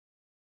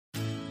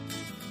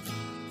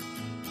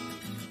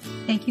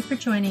Thank you for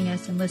joining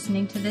us and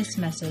listening to this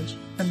message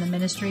from the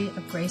Ministry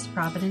of Grace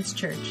Providence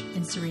Church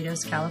in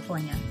Cerritos,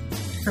 California.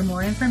 For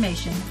more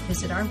information,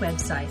 visit our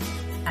website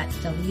at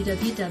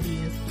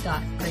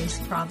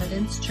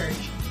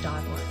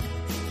www.graceprovidencechurch.org.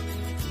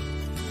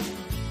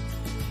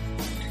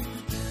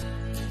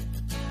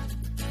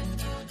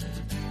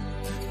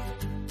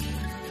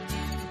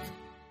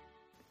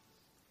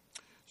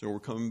 So we're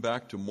coming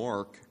back to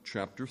Mark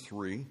chapter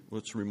 3.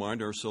 Let's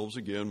remind ourselves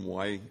again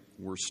why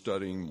we're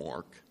studying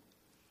Mark.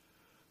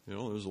 You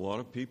know, there's a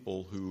lot of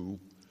people who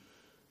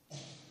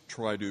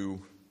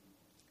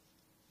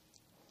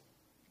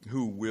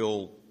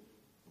will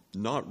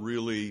not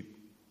really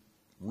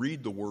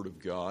read the Word of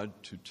God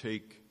to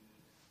take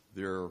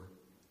their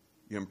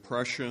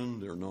impression,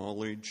 their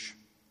knowledge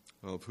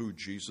of who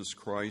Jesus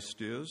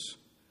Christ is.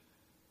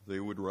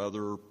 They would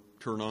rather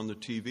turn on the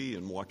TV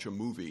and watch a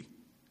movie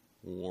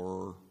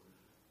or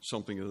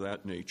something of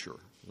that nature.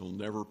 They'll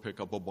never pick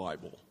up a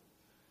Bible.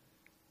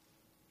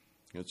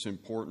 It's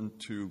important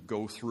to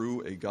go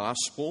through a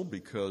gospel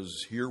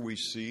because here we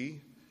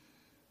see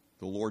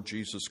the Lord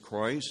Jesus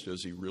Christ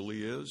as he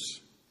really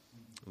is.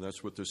 And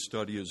that's what this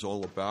study is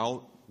all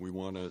about. We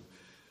want to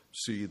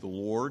see the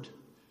Lord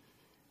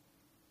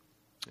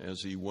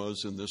as he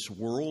was in this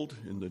world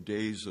in the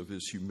days of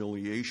his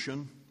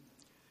humiliation.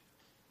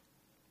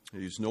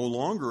 He's no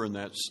longer in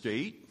that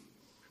state.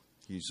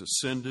 He's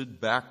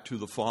ascended back to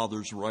the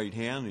Father's right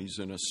hand. He's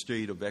in a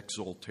state of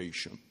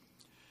exaltation.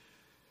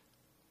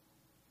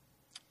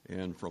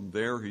 And from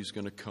there, he's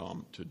going to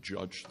come to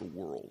judge the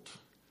world.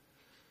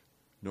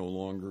 No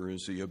longer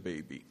is he a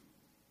baby.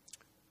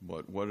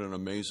 But what an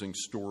amazing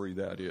story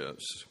that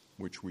is,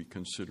 which we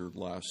considered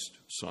last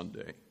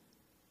Sunday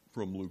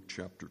from Luke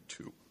chapter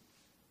 2.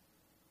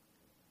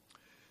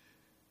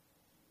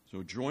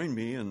 So join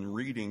me in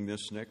reading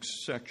this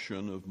next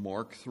section of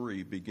Mark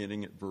 3,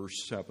 beginning at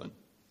verse 7.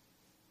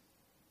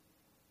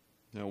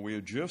 Now, we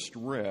had just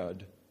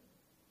read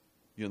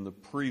in the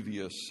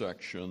previous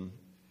section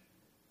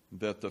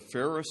that the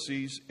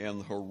Pharisees and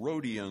the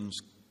Herodians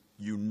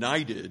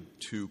united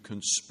to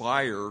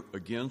conspire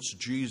against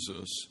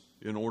Jesus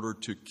in order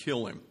to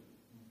kill him.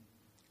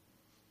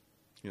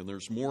 And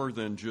there's more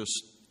than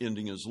just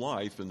ending his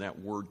life, and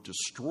that word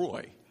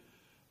destroy it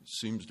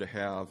seems to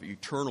have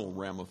eternal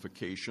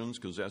ramifications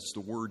because that's the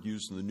word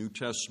used in the New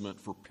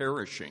Testament for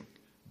perishing,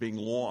 being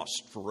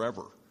lost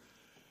forever.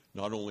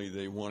 Not only do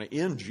they want to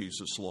end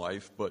Jesus'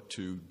 life, but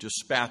to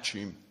dispatch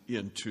him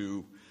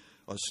into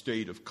a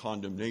state of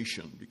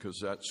condemnation because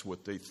that's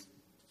what they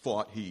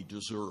thought he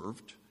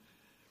deserved.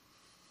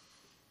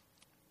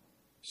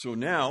 So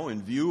now,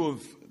 in view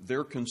of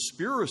their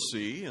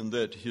conspiracy and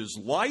that his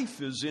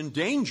life is in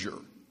danger,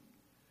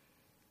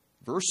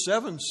 verse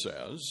 7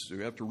 says,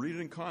 you have to read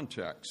it in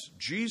context,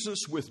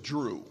 Jesus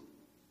withdrew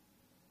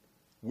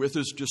with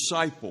his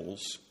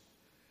disciples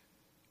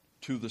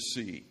to the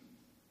sea.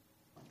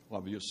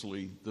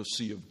 Obviously, the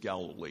Sea of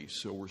Galilee.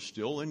 So we're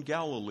still in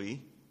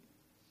Galilee.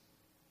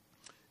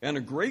 And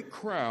a great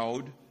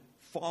crowd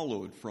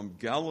followed from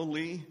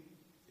Galilee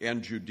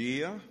and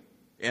Judea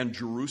and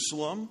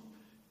Jerusalem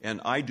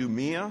and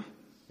Idumea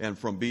and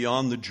from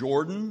beyond the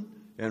Jordan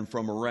and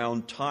from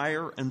around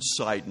Tyre and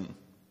Sidon.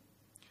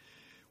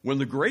 When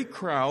the great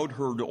crowd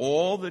heard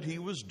all that he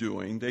was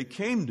doing, they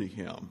came to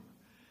him,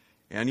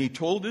 and he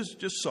told his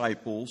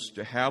disciples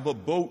to have a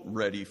boat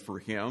ready for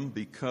him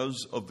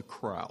because of the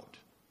crowd,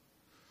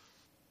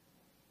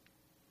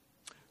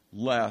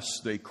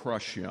 lest they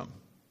crush him.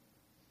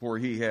 For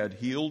he had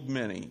healed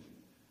many,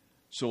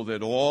 so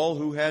that all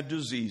who had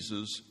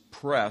diseases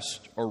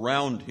pressed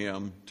around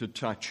him to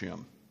touch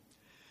him.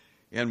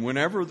 And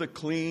whenever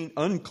the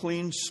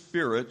unclean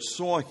spirits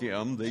saw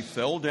him, they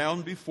fell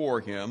down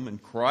before him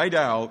and cried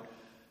out,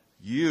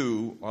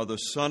 "You are the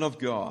Son of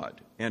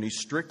God." And he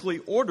strictly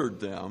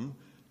ordered them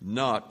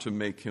not to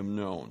make him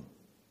known.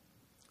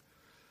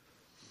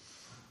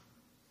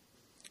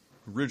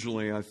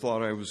 Originally, I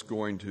thought I was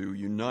going to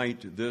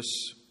unite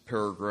this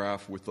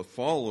paragraph with the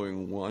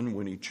following one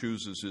when he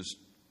chooses his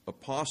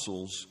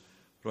apostles,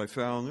 but I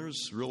found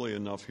there's really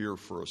enough here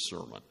for a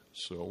sermon.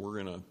 So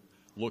we're going to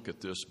look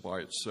at this by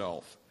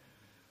itself.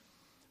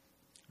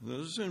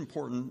 This is an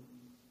important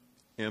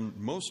and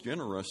most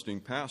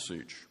interesting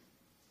passage.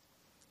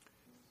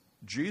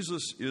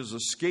 Jesus is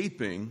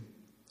escaping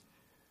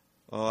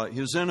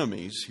his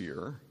enemies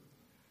here,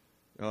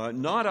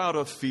 not out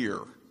of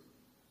fear.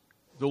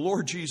 The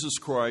Lord Jesus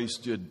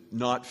Christ did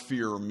not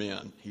fear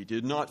men. He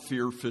did not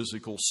fear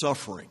physical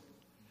suffering.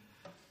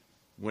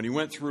 When he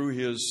went through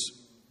his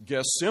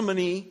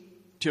Gethsemane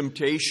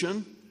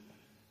temptation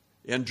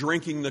and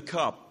drinking the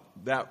cup,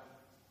 that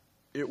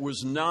it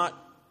was not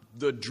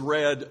the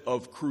dread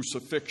of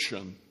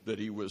crucifixion that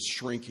he was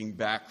shrinking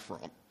back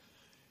from.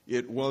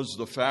 It was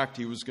the fact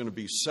he was going to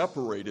be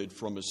separated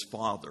from his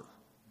Father.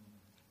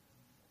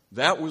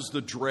 That was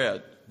the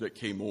dread that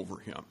came over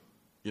him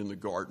in the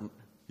garden.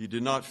 He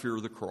did not fear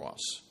the cross.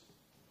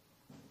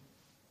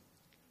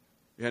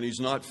 And he's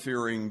not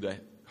fearing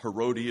the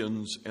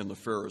Herodians and the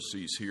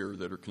Pharisees here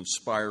that are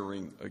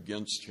conspiring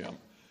against him.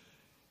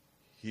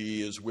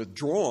 He is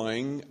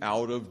withdrawing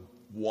out of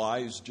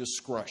wise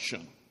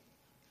discretion.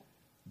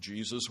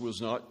 Jesus was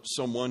not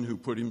someone who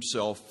put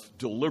himself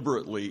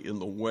deliberately in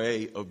the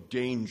way of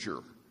danger.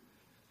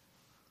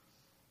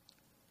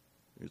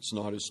 It's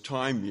not his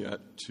time yet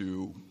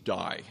to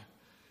die.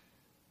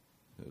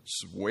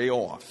 It's way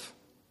off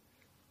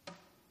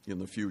in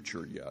the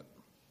future yet.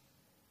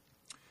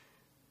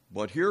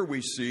 But here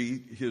we see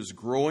his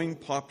growing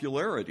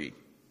popularity.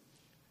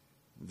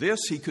 This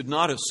he could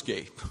not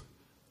escape.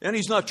 And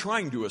he's not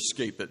trying to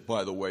escape it,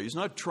 by the way. He's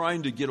not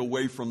trying to get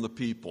away from the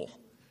people.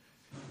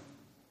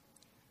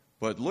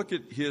 But look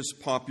at his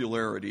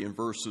popularity in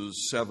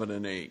verses 7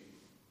 and 8.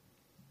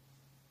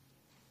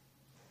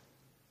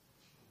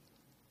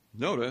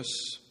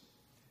 Notice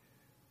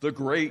the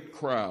great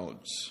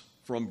crowds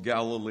from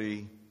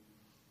Galilee,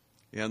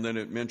 and then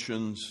it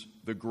mentions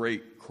the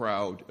great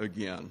crowd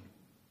again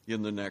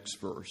in the next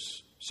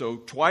verse. So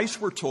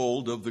twice we're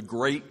told of the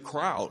great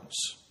crowds.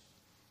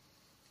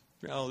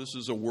 Now, this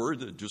is a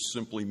word that just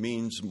simply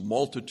means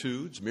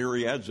multitudes,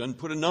 myriads, and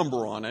put a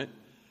number on it.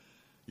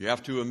 You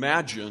have to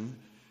imagine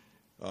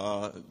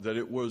that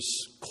it was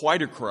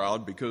quite a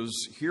crowd, because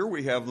here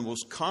we have the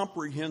most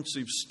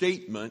comprehensive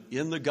statement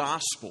in the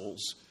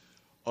Gospels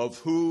of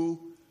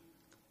who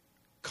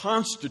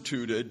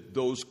constituted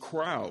those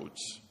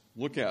crowds.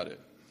 Look at it.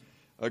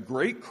 A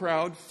great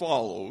crowd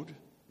followed.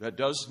 That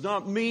does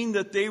not mean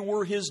that they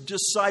were his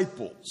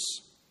disciples.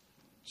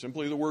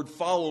 Simply the word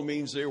follow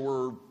means they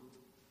were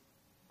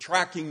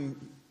tracking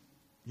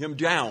him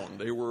down.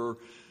 They were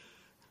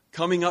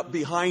coming up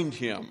behind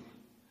him,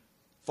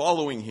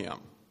 following him,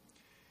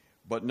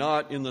 but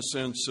not in the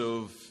sense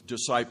of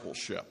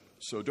discipleship.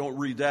 So don't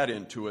read that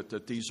into it,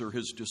 that these are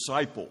his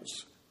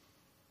disciples.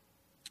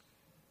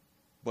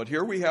 But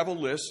here we have a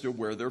list of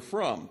where they're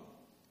from.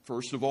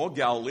 First of all,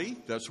 Galilee,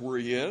 that's where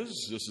he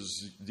is. This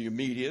is the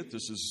immediate,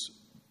 this is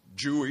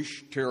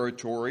Jewish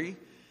territory.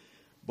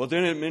 But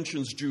then it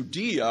mentions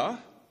Judea,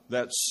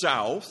 that's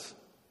south,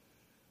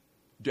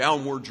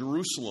 down where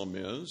Jerusalem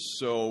is.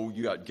 So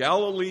you got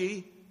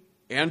Galilee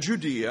and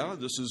Judea.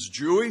 This is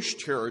Jewish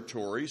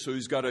territory, so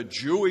he's got a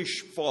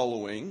Jewish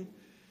following.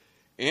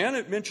 And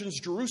it mentions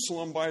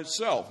Jerusalem by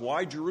itself.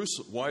 Why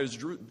Jerusalem? Why is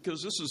Jerusalem?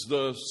 Because this is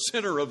the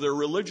center of their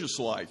religious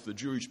life, the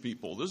Jewish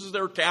people. This is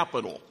their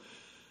capital,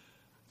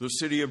 the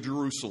city of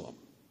Jerusalem.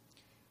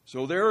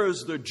 So there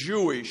is the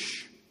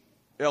Jewish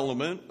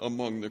element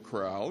among the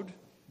crowd.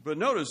 But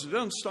notice, it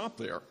doesn't stop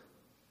there.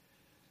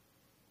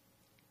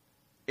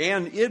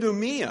 And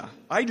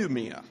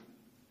Idumea,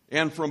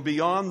 and from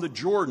beyond the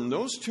Jordan.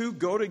 Those two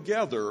go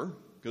together,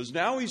 because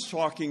now he's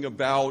talking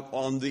about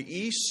on the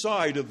east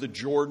side of the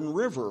Jordan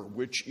River,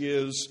 which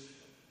is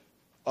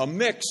a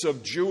mix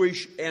of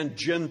Jewish and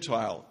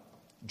Gentile.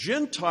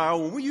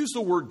 Gentile, when we use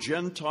the word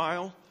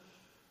Gentile,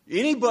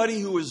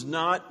 anybody who is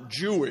not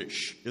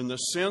Jewish in the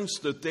sense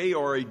that they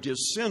are a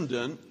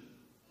descendant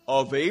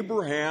of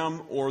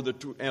Abraham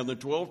and the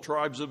 12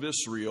 tribes of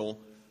Israel,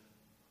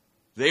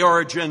 they are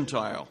a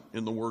Gentile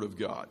in the Word of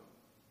God.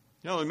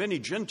 Now, many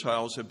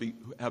Gentiles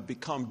have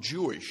become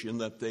Jewish in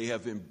that they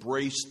have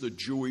embraced the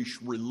Jewish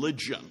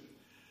religion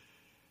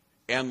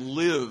and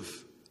live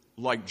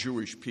like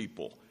Jewish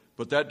people.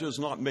 But that does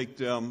not make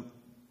them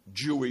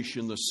Jewish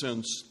in the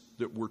sense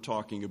that we're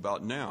talking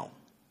about now.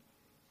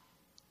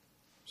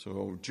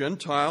 So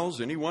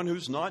Gentiles, anyone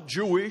who's not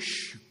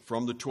Jewish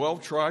from the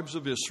 12 tribes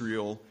of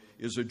Israel,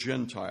 is a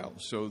Gentile.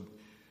 So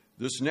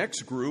this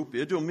next group,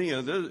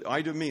 Idumea,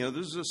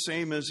 this is the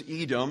same as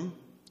Edom.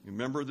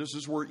 Remember, this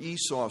is where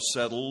Esau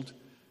settled,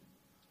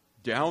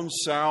 down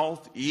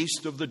south,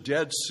 east of the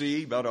Dead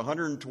Sea, about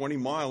 120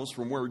 miles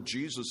from where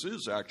Jesus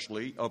is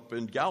actually, up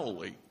in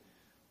Galilee.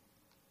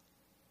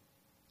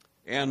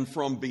 And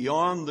from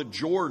beyond the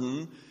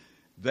Jordan,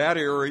 that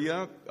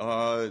area,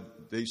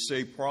 they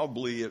say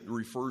probably it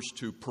refers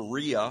to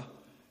Perea,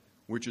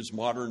 which is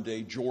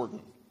modern-day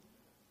Jordan.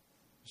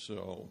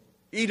 So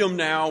Edom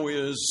now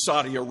is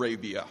Saudi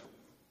Arabia,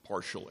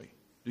 partially,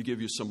 to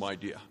give you some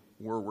idea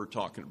where we're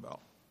talking about.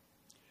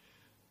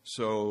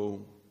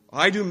 So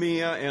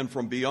Idumea and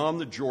from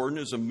beyond the Jordan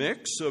is a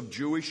mix of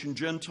Jewish and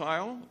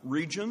Gentile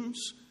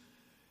regions.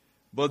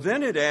 But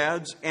then it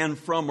adds, and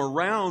from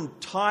around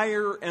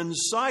Tyre and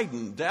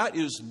Sidon. That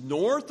is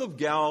north of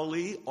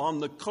Galilee on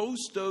the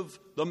coast of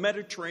the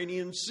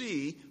Mediterranean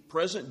Sea,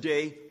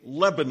 present-day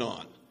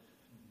Lebanon.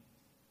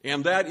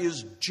 And that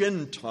is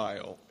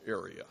Gentile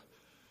area.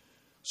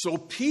 So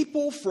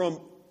people from,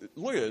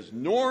 look at this,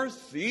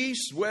 north,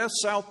 east, west,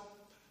 south,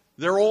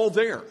 they're all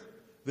there.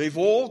 They've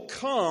all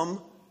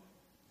come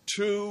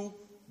to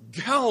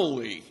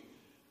Galilee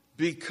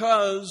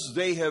because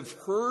they have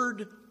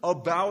heard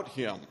about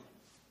him.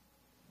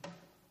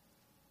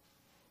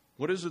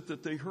 What is it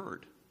that they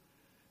heard?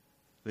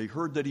 They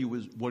heard that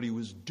what he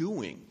was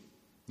doing.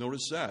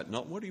 Notice that,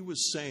 not what he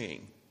was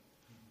saying.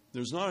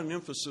 There's not an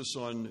emphasis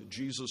on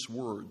Jesus'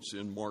 words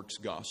in Mark's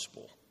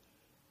gospel.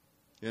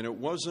 And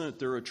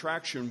their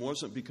attraction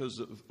wasn't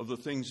because of the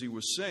things he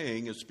was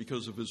saying, it's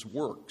because of his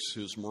works,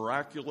 his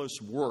miraculous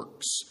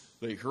works.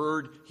 They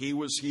heard he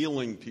was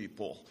healing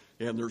people,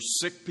 and there's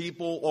sick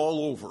people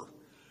all over.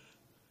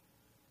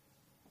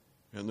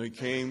 And they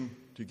came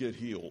to get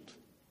healed.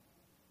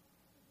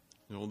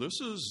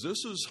 This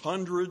is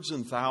hundreds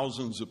and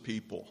thousands of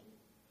people.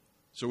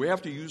 So we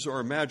have to use our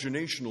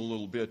imagination a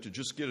little bit to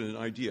just get an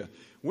idea.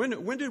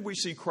 When did we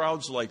see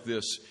crowds like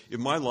this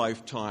in my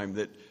lifetime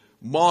that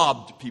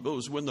mobbed people? It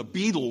was when the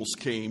Beatles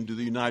came to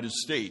the United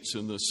States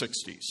in the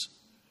 60s.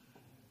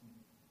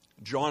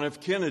 John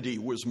F. Kennedy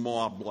was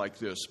mobbed like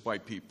this by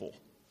people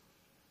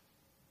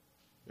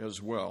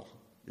as well.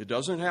 It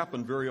doesn't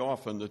happen very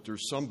often that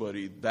there's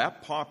somebody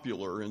that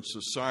popular in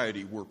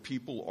society where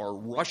people are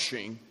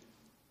rushing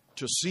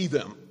to see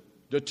them,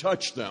 to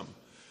touch them.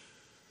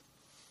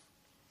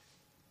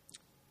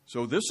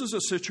 So this is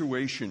a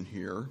situation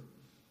here.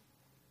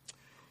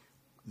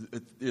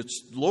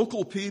 It's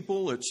local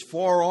people, it's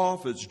far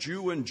off, it's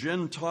Jew and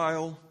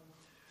Gentile.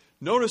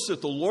 Notice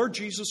that the Lord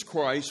Jesus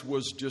Christ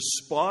was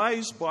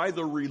despised by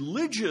the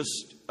religious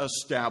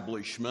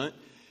establishment,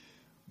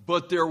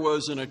 but there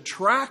was an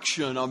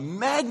attraction, a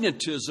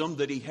magnetism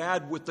that he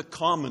had with the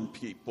common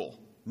people.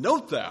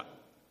 Note that.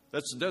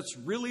 That's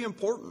really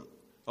important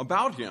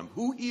about him,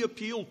 who he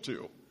appealed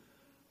to.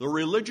 The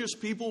religious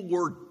people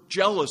were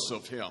jealous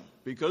of him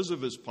because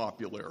of his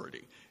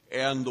popularity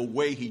and the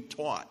way he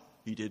taught.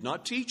 He did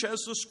not teach as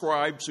the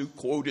scribes who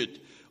quoted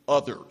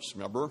others,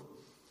 remember?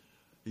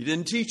 He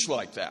didn't teach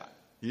like that.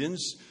 He didn't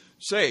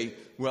say,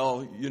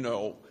 well,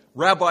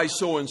 Rabbi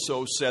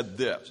so-and-so said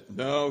this.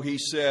 No, he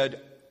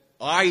said,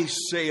 I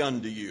say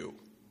unto you.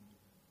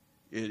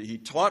 He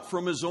taught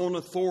from his own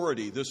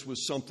authority. This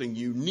was something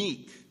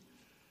unique.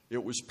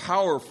 It was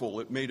powerful.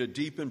 It made a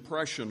deep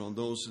impression on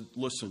those that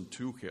listened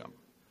to him.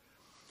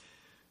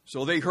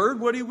 So they heard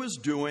what he was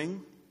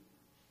doing,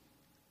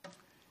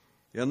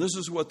 and this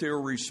is what they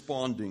were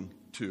responding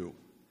to.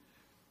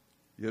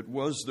 It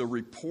was the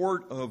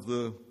report of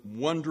the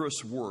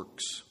wondrous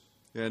works,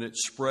 and it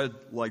spread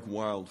like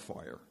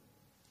wildfire.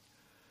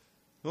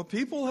 Well,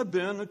 people have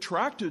been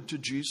attracted to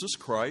Jesus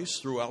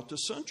Christ throughout the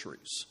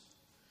centuries.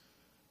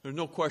 There's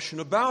no question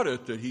about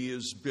it that he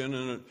has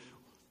been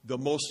the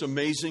most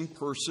amazing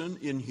person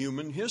in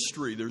human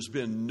history. There's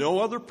been no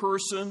other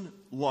person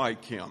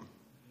like him.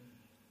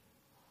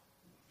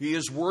 He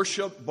is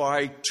worshipped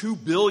by 2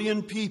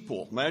 billion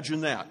people.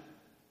 Imagine that.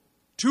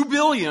 2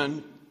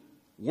 billion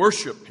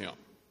worship him.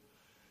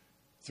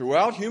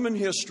 Throughout human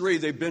history,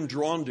 they've been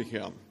drawn to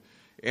him,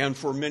 and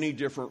for many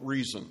different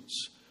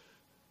reasons.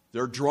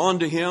 They're drawn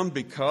to him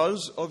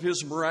because of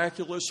his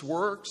miraculous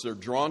works. They're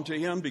drawn to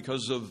him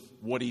because of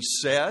what he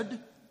said.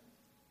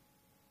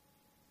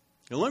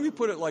 And let me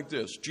put it like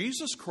this.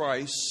 Jesus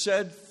Christ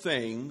said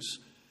things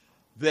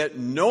that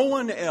no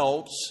one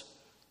else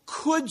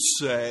could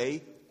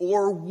say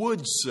or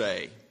would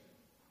say.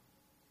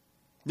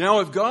 Now,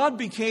 if God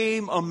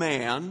became a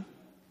man,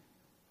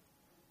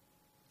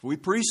 if we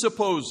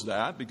presuppose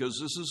that, because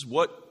this is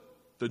what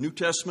the New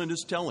Testament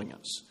is telling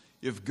us.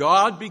 If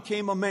God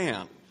became a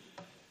man,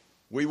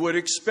 we would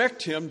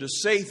expect him to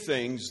say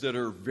things that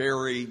are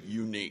very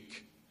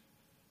unique,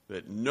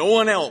 that no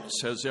one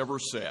else has ever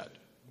said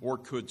or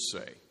could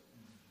say.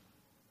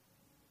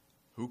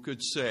 Who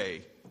could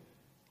say,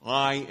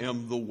 I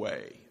am the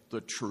way, the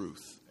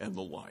truth, and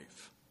the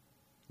life?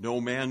 No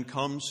man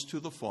comes to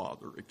the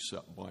Father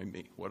except by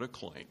me. What a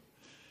claim.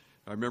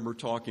 I remember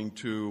talking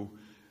to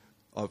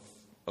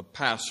a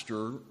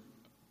pastor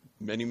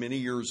many, many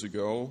years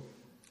ago,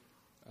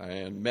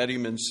 and met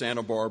him in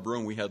Santa Barbara,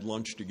 and we had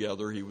lunch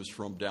together. He was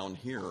from down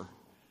here.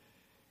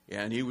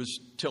 And he was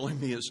telling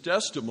me his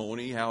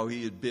testimony, how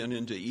he had been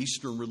into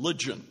Eastern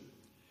religion.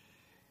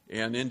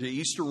 And into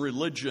Eastern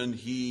religion,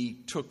 he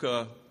took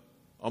a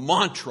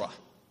mantra,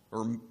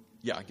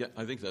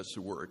 I think that's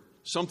the word,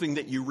 something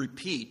that you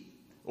repeat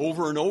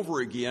over and over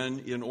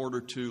again in order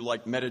to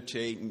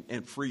meditate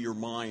and free your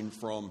mind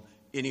from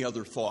any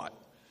other thought.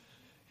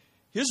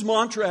 His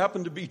mantra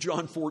happened to be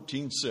John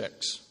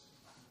 14:6.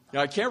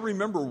 Now, I can't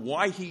remember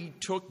why he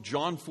took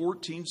John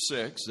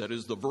 14:6, that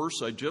is the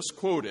verse I just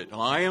quoted.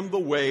 I am the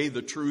way,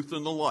 the truth,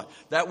 and the life.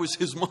 That was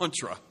his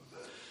mantra.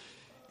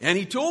 And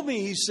he told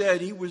me, he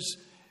said,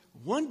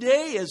 one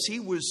day as he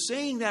was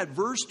saying that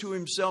verse to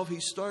himself, he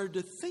started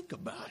to think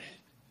about it.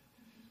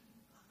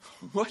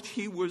 What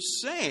he was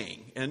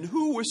saying and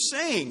who was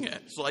saying it.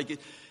 It's like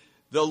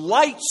the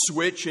light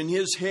switch in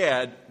his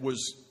head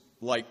was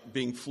like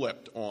being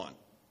flipped on.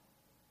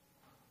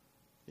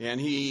 And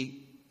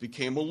he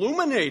became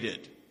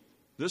illuminated.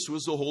 This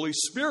was the Holy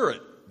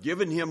Spirit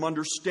giving him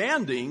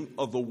understanding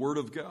of the Word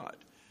of God.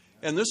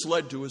 And this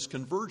led to his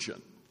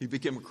conversion. He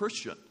became a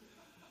Christian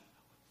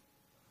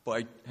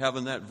by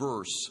having that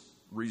verse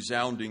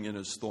resounding in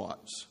his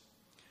thoughts.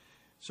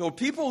 So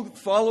people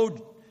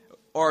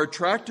are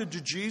attracted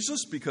to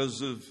Jesus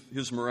because of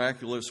his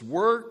miraculous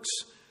works,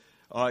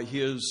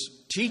 his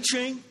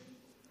teaching,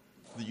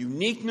 the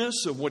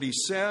uniqueness of what he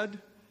said,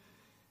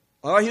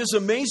 his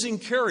amazing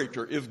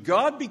character. If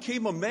God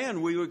became a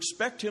man, we would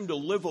expect him to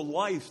live a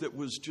life that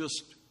was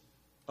just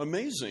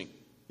amazing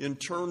in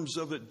terms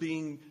of it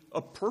being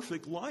a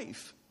perfect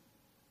life.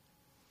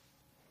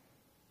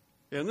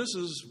 And this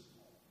is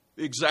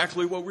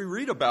exactly what we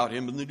read about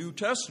him in the New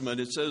Testament.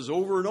 It says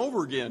over and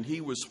over again,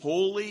 he was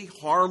holy,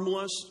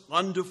 harmless,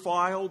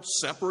 undefiled,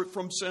 separate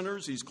from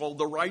sinners. He's called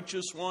the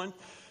righteous one.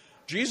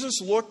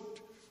 Jesus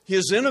looked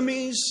his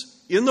enemies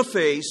in the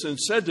face and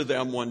said to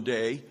them one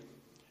day,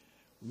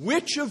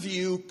 "Which of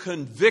you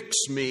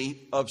convicts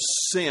me of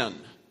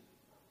sin?"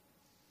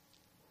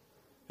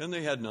 And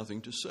they had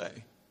nothing to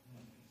say.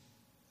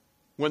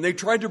 When they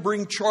tried to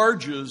bring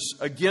charges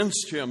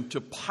against him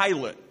to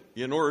Pilate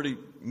in order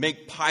to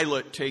make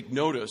Pilate take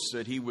notice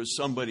that he was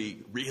somebody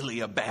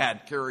really a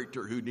bad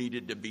character who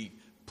needed to be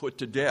put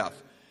to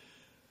death,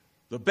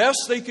 the best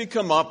they could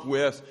come up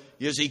with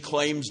is he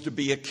claims to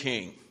be a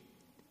king.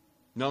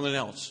 Nothing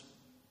else.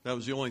 That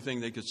was the only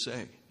thing they could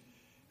say.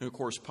 And of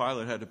course,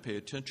 Pilate had to pay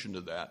attention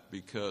to that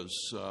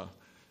because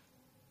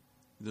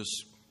this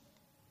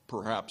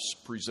perhaps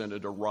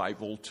presented a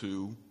rival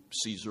to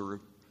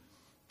Caesar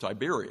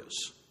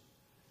Tiberius.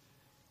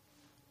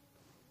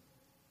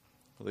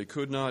 They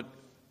could not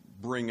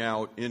bring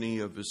out any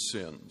of his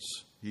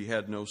sins. He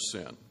had no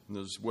sin. And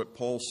this is what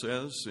Paul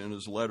says in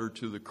his letter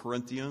to the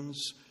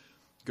Corinthians.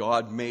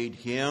 God made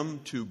him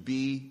to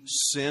be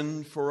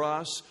sin for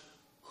us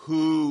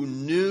who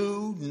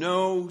knew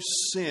no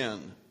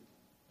sin.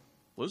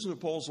 Listen to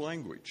Paul's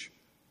language.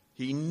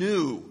 He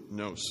knew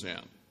no sin.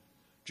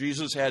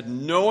 Jesus had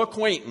no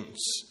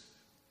acquaintance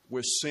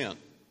with sin.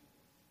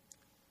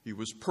 He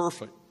was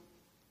perfect.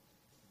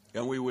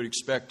 And we would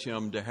expect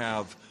him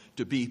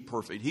to be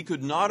perfect. He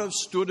could not have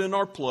stood in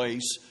our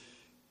place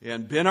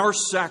and been our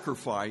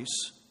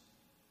sacrifice,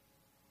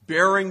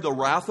 bearing the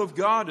wrath of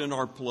God in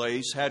our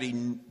place, had he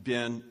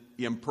been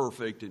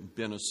imperfect and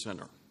been a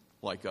sinner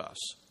like us.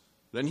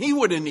 Then he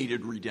would have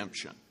needed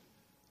redemption.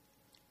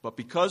 But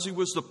because he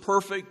was the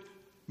perfect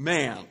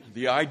man,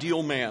 the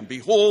ideal man,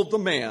 behold the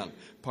man,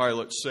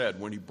 Pilate said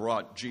when he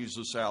brought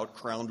Jesus out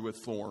crowned with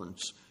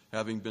thorns,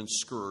 having been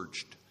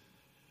scourged.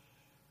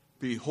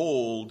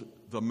 Behold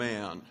the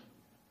man.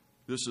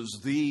 This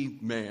is the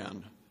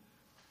man,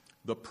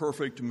 the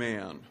perfect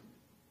man,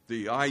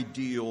 the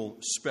ideal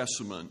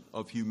specimen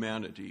of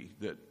humanity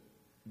that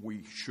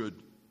we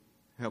should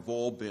have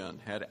all been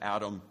had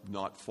Adam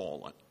not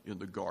fallen in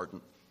the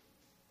garden.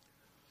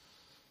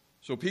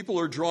 So people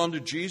are drawn to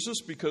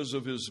Jesus because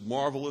of his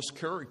marvelous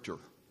character,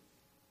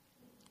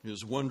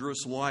 his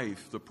wondrous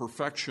life, the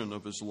perfection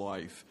of his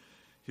life,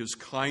 his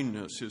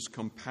kindness, his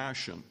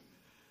compassion.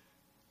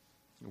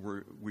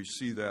 We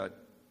see that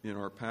in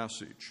our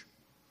passage.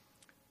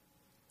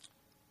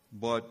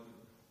 But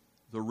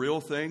the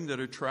real thing that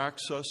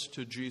attracts us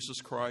to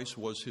Jesus Christ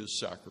was his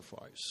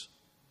sacrifice.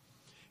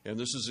 And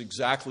this is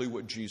exactly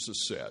what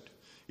Jesus said.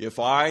 If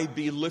I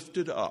be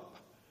lifted up,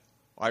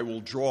 I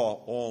will draw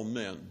all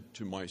men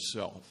to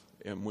myself.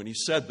 And when he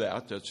said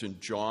that, that's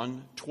in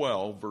John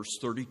 12, verse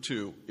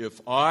 32.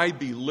 If I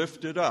be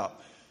lifted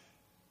up,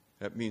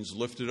 that means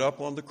lifted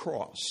up on the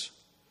cross.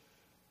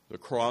 The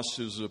cross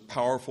is a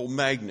powerful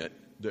magnet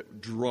that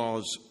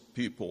draws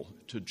people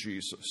to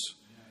Jesus.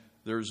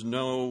 There's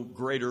no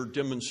greater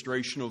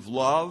demonstration of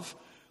love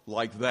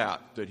like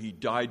that he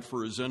died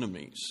for his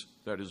enemies.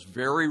 That is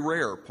very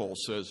rare, Paul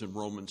says in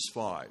Romans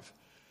 5.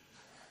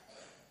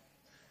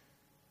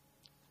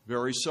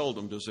 Very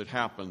seldom does it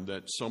happen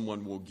that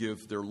someone will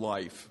give their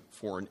life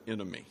for an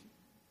enemy.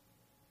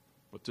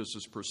 But this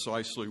is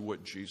precisely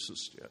what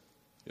Jesus did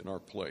in our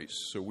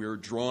place. So we are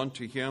drawn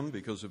to him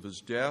because of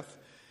his death.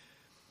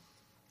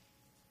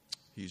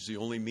 He's the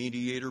only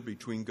mediator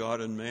between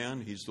God and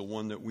man. He's the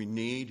one that we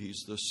need.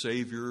 He's the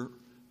Savior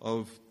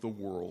of the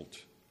world.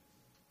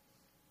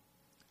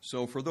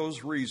 So for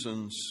those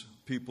reasons,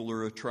 people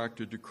are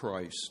attracted to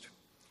Christ.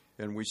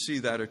 And we see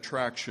that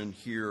attraction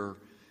here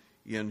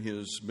in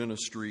his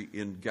ministry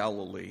in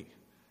Galilee,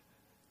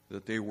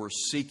 that they were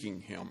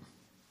seeking him,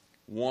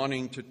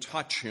 wanting to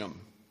touch him,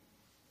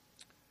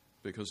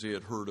 because they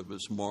had heard of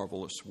his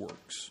marvelous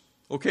works.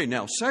 Okay,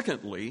 now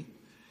secondly,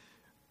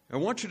 I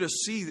want you to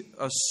see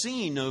a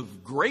scene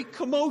of great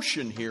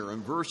commotion here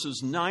in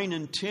verses 9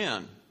 and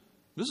 10.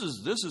 This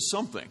is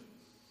something.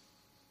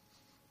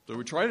 So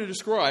we try to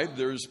describe,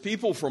 there's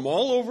people from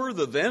all over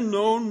the then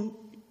known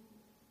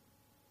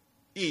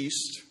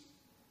east,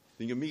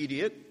 the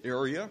immediate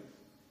area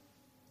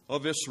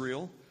of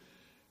Israel,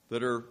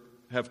 that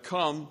have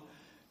come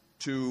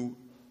to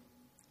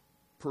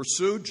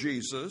pursue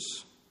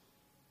Jesus.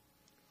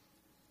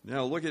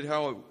 Now look at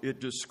how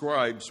it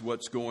describes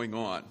what's going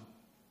on.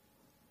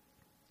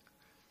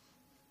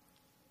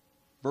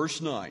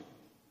 Verse 9.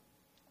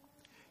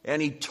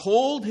 And he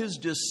told his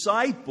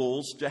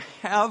disciples to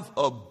have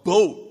a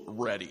boat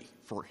ready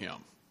for him.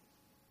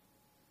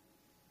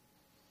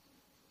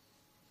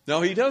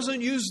 Now, he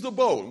doesn't use the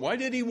boat. Why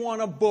did he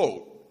want a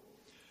boat?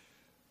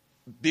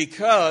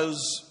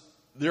 Because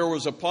there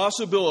was a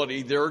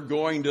possibility they're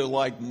going to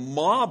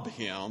mob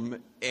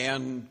him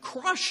and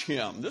crush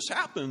him. This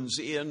happens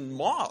in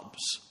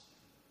mobs.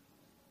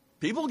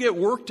 People get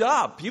worked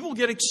up. People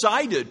get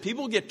excited.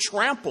 People get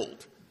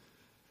trampled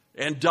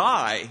and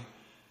die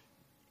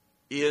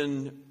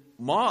in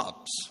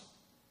mobs.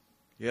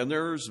 And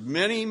there's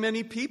many,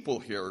 many people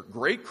here,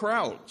 great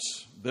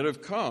crowds that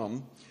have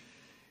come.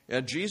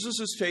 And Jesus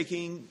is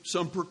taking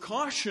some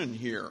precaution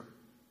here.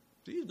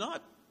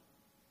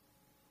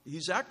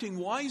 He's acting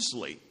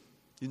wisely.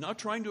 He's not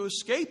trying to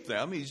escape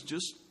them. He's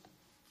just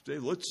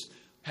saying, let's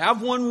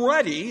have one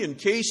ready in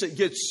case it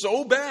gets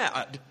so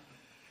bad.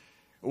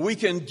 We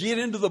can get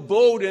into the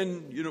boat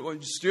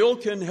and, still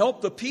can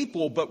help the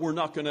people, but we're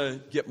not going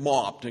to get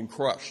mopped and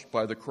crushed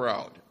by the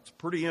crowd. It's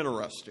pretty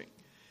interesting.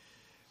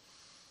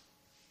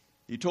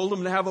 He told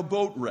them to have a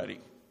boat ready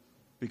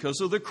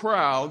because of the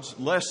crowds,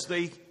 lest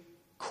they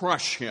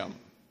crush him.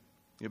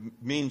 It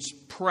means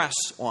press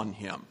on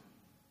him.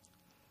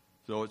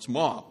 So it's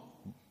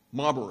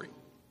mobbery.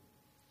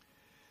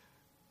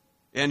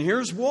 And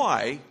here's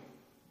why.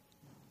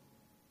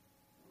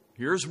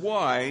 Here's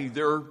why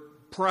they're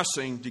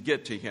pressing to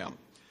get to him.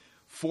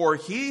 For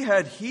he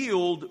had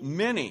healed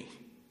many,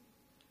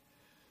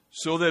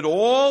 so that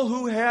all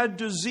who had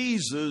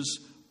diseases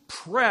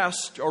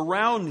pressed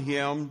around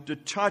him to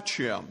touch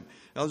him.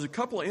 Now, there's a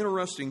couple of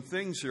interesting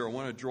things here I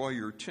want to draw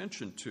your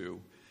attention to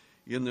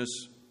in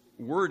this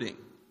wording.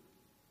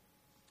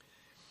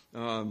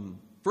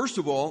 First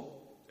of all,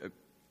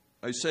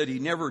 I said he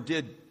never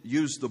did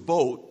use the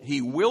boat.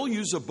 He will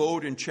use a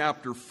boat in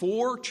chapter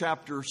 4,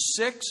 chapter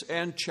 6,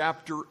 and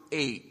chapter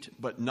 8,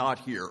 but not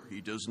here.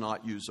 He does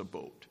not use a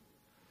boat.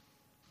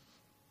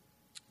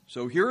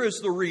 So here is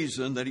the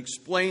reason that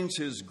explains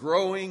his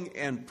growing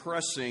and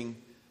pressing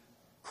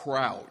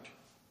crowd.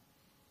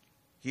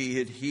 He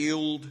had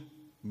healed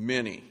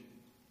many.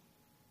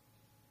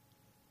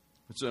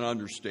 It's an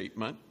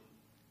understatement.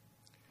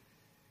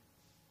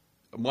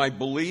 My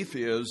belief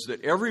is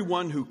that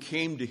everyone who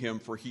came to him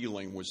for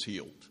healing was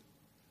healed.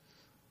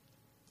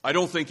 I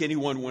don't think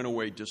anyone went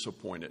away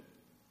disappointed.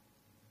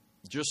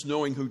 Just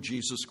knowing who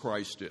Jesus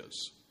Christ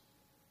is,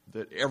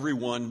 that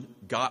everyone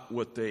got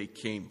what they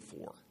came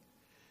for.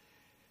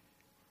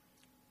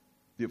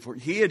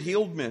 He had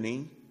healed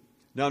many.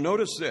 Now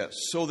notice this,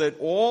 so that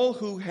all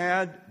who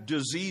had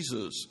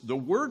diseases, the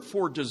word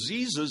for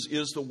diseases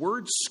is the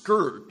word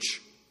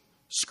scourge,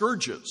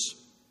 scourges.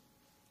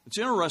 It's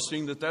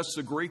interesting that that's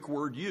the Greek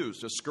word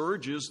used. A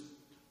scourge is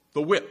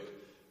the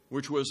whip,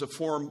 which was a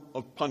form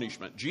of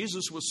punishment.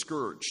 Jesus was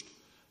scourged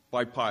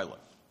by Pilate.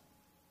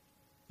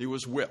 He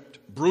was whipped,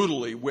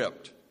 brutally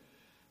whipped.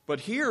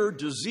 But here,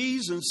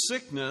 disease and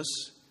sickness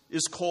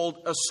is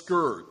called a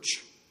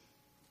scourge.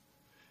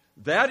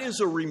 That is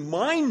a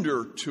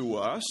reminder to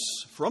us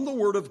from the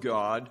Word of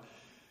God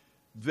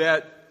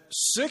that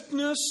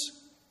sickness,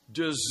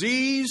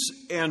 disease,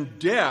 and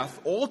death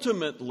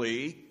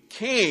ultimately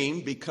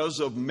came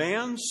because of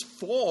man's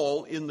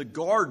fall in the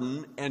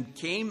garden and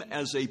came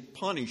as a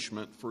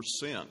punishment for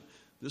sin.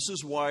 This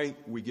is why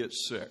we get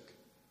sick.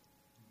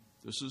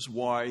 This is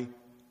why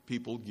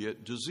people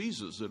get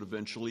diseases that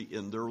eventually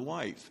end their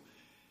life.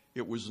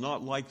 It was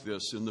not like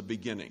this in the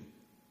beginning.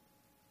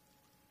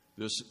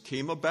 This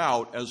came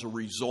about as a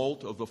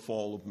result of the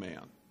fall of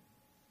man.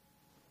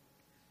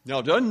 Now,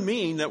 it doesn't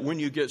mean that when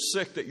you get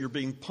sick that you're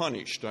being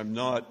punished. I'm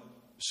not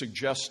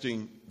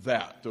suggesting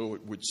that, though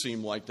it would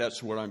seem like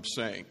that's what I'm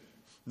saying.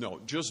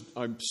 No,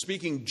 I'm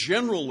speaking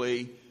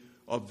generally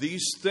of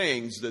these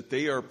things, that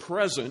they are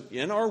present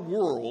in our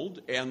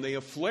world and they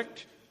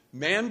afflict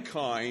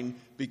mankind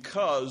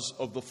because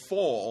of the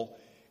fall,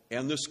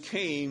 and this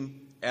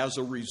came as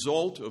a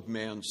result of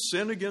man's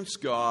sin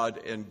against God,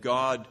 and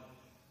God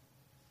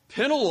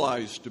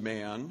penalized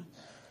man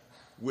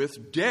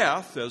with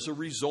death as a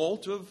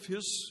result of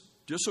his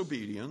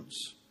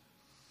disobedience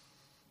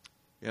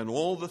and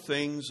all the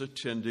things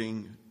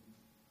attending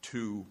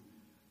to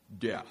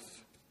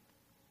death,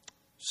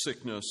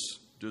 sickness,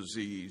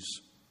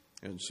 disease,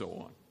 and so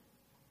on.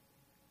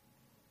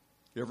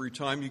 Every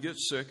time you get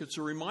sick, it's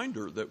a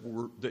reminder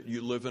that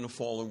you live in a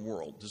fallen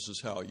world. This is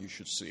how you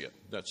should see it.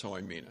 That's how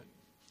I mean it.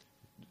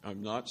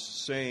 I'm not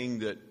saying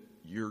that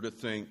you're to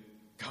think,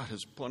 God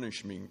has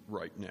punished me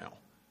right now.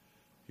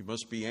 He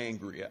must be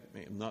angry at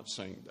me. I'm not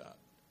saying that.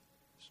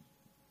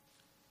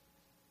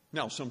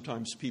 Now,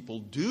 sometimes people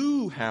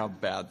do have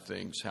bad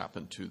things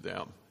happen to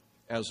them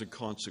as a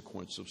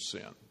consequence of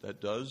sin.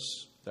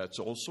 That's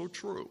also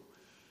true.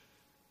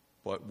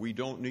 But we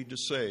don't need to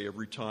say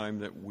every time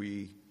that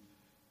we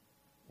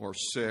are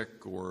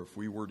sick or if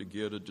we were to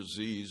get a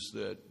disease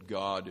that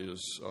God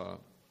is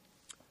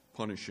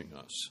punishing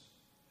us,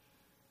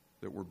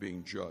 that we're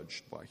being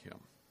judged by him.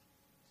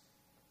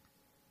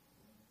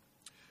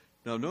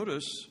 Now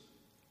notice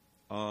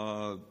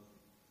that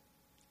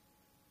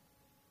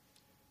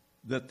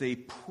they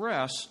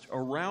pressed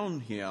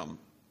around him.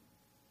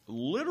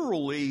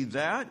 Literally,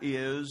 that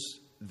is,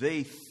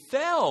 they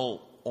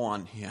fell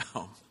on him.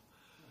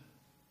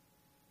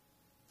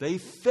 They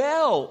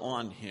fell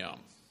on him.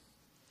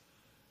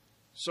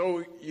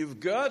 So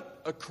you've got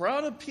a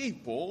crowd of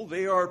people,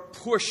 they are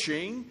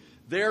pushing,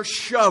 they're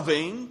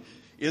shoving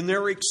in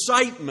their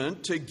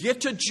excitement to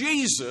get to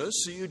Jesus.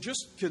 So you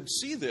just can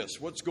see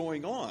this, what's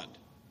going on.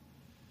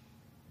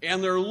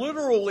 And they're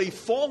literally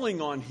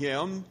falling on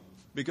him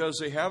because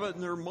they have it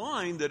in their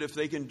mind that if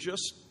they can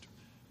just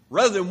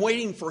Rather than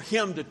waiting for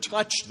him to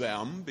touch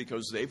them,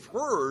 because they've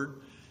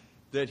heard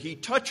that he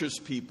touches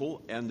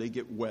people and they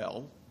get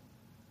well,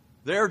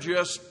 they're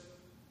just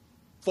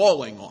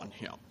falling on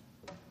him.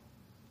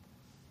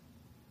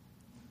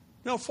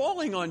 Now,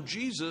 falling on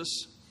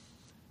Jesus,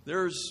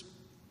 there's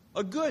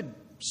a good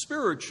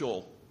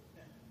spiritual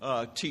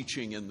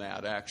teaching in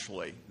that,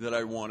 actually, that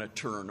I want to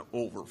turn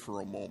over for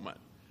a moment.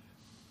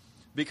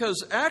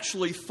 Because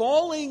actually,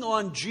 falling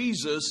on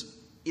Jesus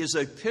is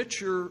a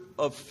picture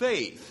of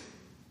faith.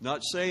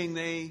 Not saying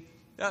they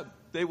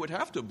would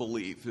have to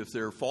believe if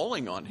they're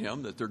falling on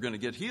him that they're going to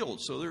get healed.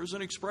 So there's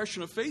an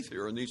expression of faith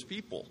here in these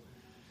people.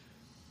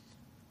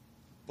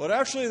 But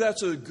actually,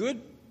 that's a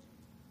good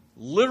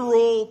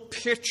literal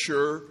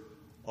picture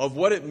of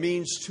what it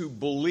means to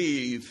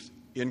believe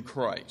in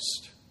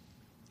Christ.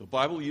 The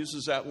Bible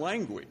uses that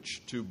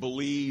language, to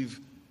believe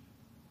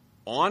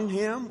on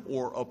him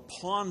or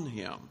upon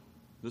him.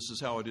 This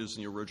is how it is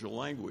in the original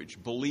language.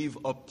 Believe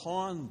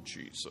upon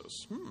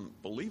Jesus.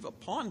 Believe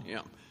upon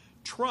him.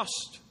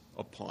 Trust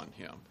upon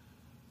him.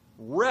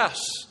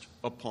 Rest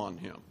upon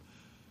him.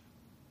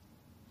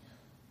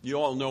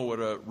 You all know what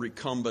a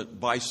recumbent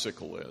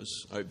bicycle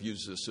is. I've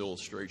used this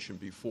illustration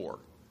before.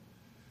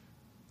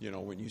 You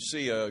know, when you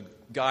see a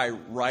guy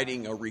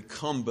riding a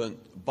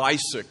recumbent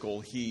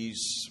bicycle,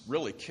 he's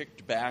really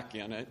kicked back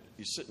in it.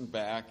 He's sitting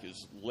back,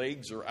 his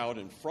legs are out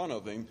in front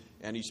of him,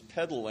 and he's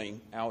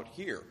pedaling out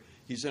here.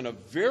 He's in a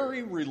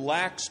very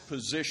relaxed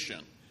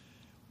position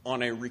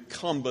on a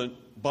recumbent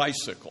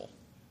bicycle.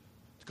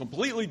 It's a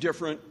completely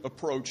different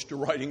approach to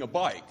riding a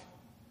bike.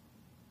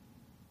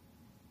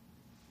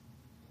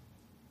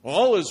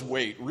 All his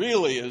weight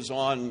really is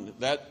on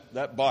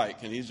that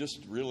bike, and he's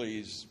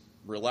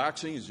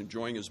relaxing. He's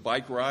enjoying his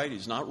bike ride.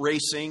 He's not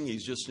racing.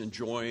 He's just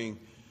enjoying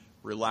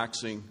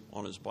relaxing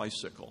on his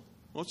bicycle.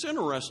 Well, it's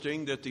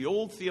interesting that the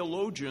old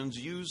theologians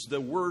used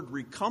the word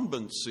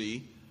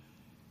recumbency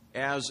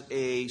as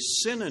a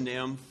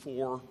synonym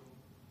for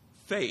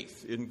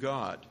faith in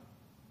God.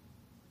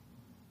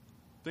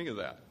 Think of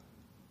that.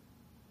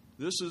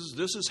 This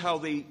is how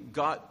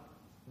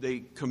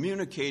they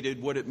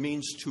communicated what it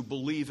means to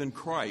believe in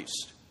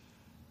Christ.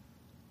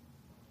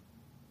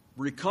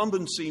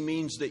 Recumbency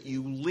means that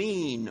you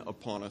lean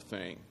upon a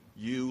thing.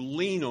 You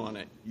lean on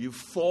it. You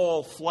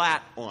fall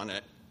flat on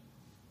it.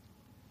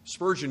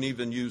 Spurgeon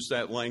even used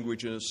that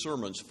language in his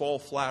sermons. Fall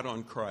flat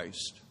on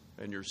Christ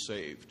and you're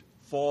saved.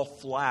 Fall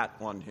flat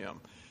on him.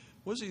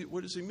 What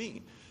does he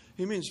mean?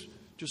 He means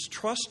just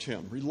trust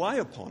him, rely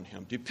upon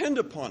him, depend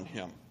upon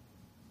him.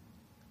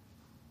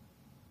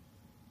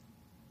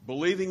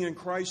 Believing in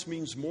Christ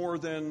means more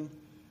than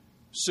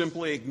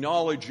simply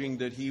acknowledging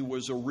that he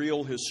was a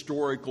real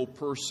historical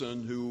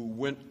person who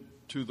went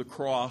to the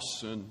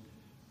cross and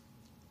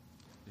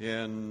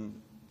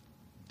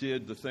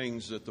did the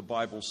things that the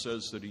Bible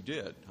says that he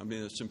did. I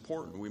mean, it's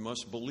important. We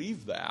must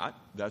believe that.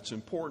 That's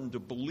important to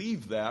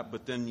believe that,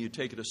 but then you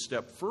take it a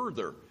step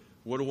further.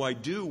 What do I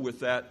do with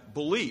that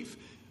belief?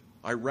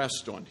 I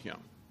rest on him.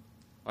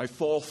 I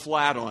fall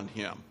flat on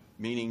him,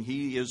 meaning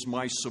he is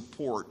my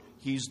support.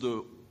 He's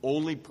the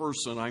only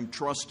person I'm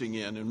trusting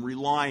in and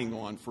relying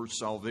on for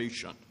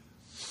salvation.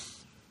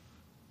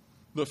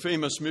 The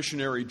famous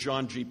missionary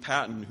John G.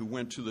 Paton, who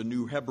went to the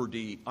New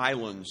Hebrides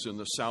Islands in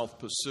the South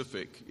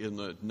Pacific in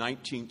the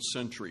 19th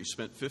century,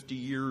 spent 50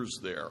 years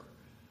there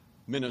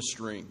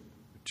ministering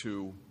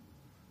to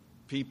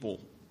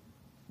people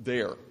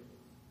there.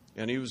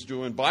 And he was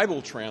doing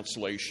Bible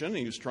translation.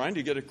 He was trying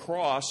to get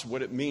across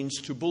what it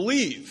means to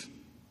believe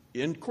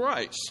in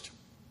Christ.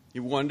 He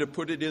wanted to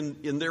put it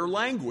in their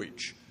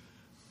language.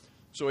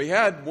 So he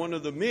had one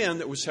of the men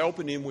that was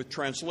helping him with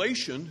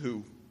translation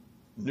who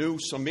knew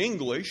some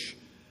English,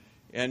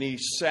 and he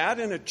sat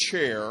in a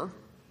chair,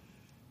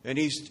 and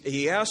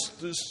he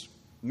asked this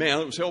man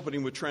that was helping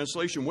him with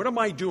translation, "What am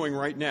I doing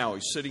right now?"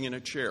 He's sitting in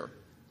a chair.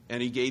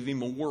 And he gave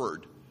him a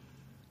word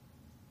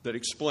that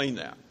explained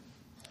that.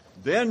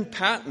 Then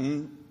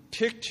Paton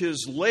picked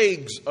his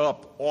legs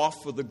up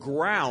off of the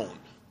ground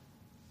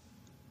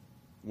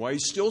while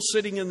he's still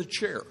sitting in the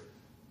chair.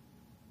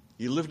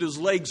 He lifted his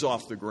legs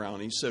off the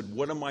ground. He said,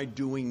 "What am I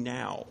doing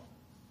now?"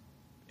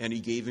 And he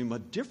gave him a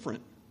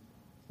different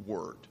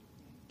word,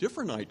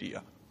 different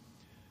idea.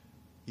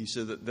 He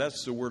said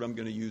that's the word I'm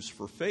going to use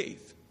for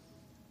faith,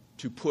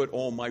 to put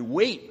all my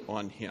weight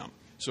on him.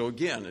 So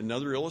again,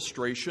 another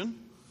illustration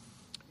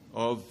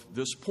of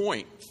this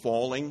point,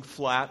 falling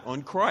flat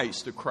on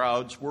Christ. The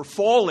crowds were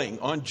falling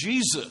on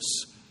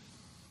Jesus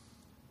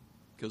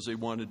because they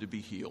wanted to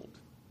be healed.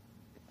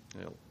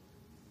 Now,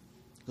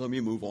 let me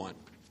move on.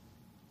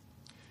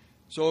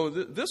 So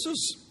this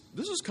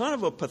is kind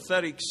of a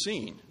pathetic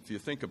scene, if you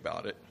think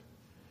about it.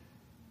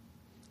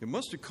 It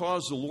must have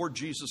caused the Lord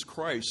Jesus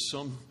Christ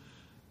a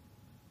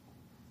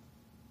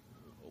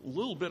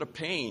little bit of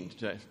pain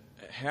to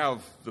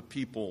have the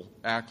people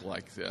act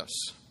like this.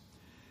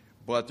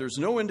 But there's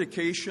no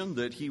indication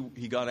that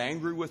he got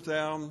angry with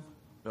them,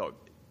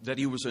 that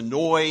he was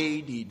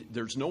annoyed.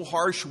 There's no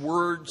harsh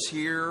words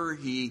here.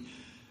 He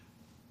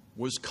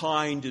was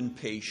kind and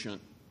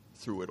patient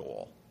through it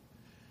all.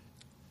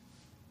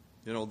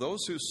 You know,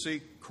 those who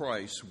seek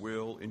Christ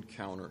will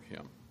encounter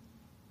him.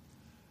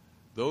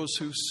 Those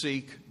who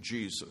seek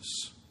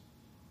Jesus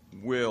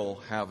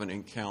will have an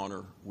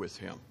encounter with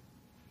him.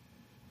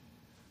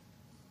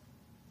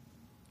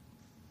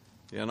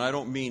 And I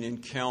don't mean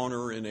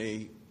encounter in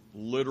a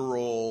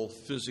literal,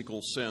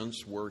 physical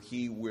sense where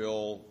he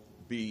will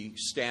be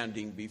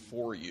standing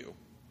before you.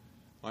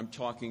 I'm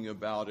talking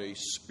about a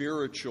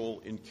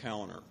spiritual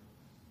encounter.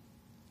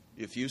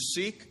 If you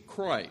seek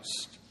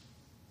Christ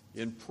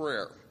in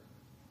prayer,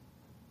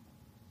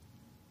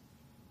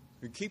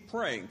 you keep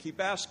praying, keep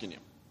asking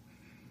him,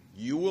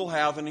 you will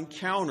have an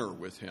encounter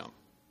with him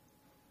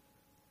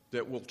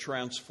that will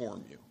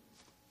transform you.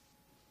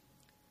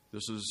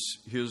 This is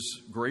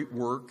his great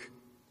work.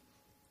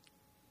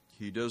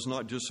 He does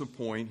not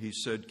disappoint. He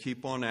said,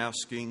 keep on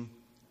asking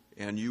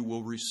and you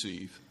will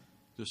receive.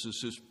 This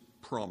is his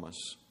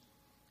promise.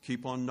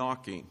 Keep on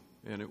knocking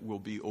and it will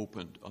be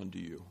opened unto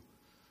you.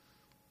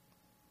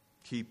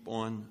 Keep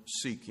on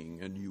seeking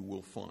and you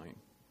will find.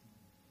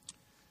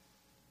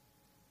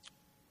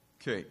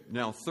 Okay,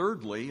 now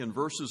thirdly, in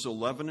verses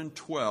 11 and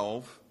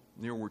 12,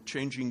 we're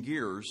changing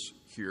gears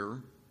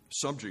here,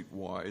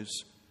 subject-wise,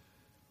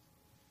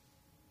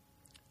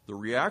 the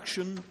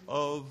reaction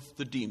of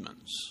the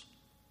demons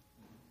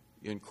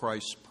in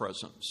Christ's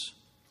presence.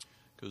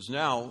 Because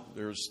now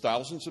there's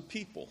thousands of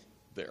people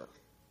there.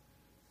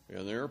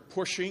 And they're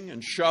pushing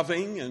and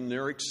shoving and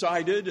they're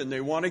excited and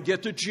they want to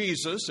get to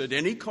Jesus at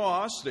any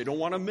cost. They don't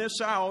want to miss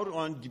out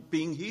on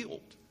being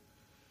healed.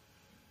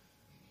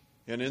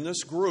 And in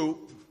this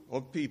group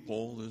of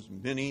people,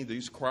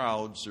 these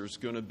crowds, there's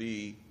going to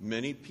be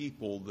many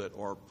people that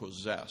are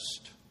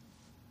possessed.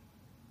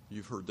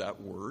 You've heard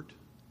that word.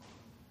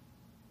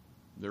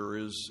 There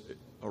is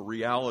a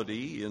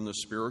reality in the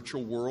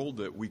spiritual world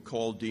that we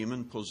call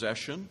demon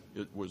possession.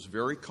 It was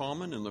very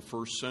common in the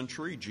first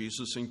century.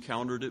 Jesus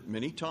encountered it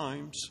many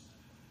times.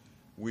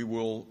 We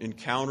will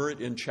encounter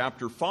it in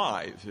chapter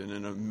 5 in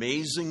an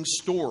amazing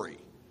story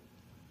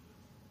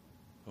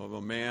of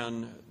a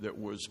man that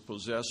was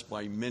possessed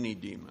by many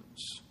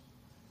demons.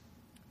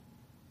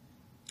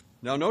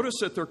 Now notice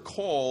that they're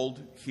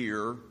called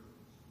here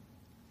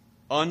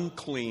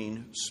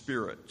unclean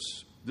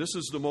spirits. This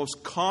is the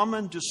most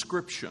common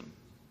description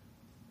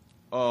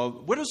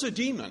of what is a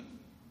demon.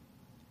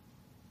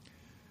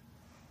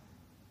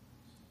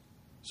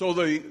 So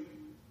the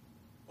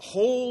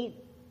whole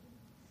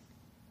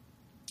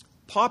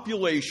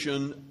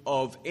population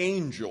of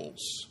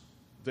angels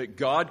that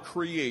God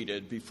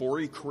created before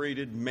he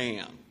created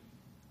man,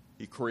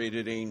 he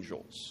created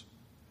angels.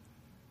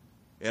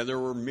 And there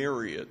were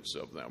myriads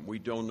of them. We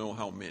don't know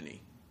how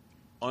many.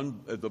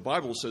 The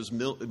Bible says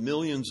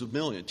millions of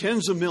millions,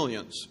 tens of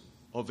millions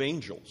of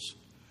angels.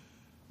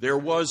 There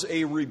was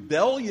a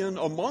rebellion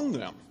among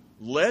them,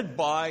 led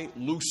by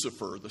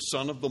Lucifer, the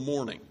son of the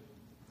morning.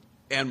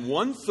 And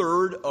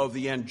 1/3 of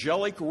the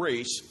angelic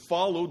race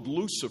followed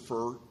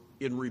Lucifer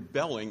in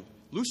rebelling.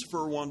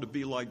 Lucifer wanted to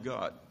be like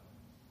God.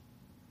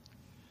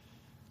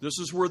 This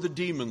is where the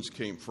demons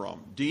came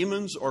from.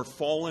 Demons are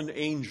fallen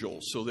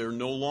angels, so they're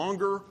no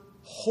longer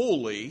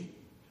holy.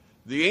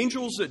 The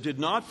angels that did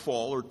not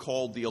fall are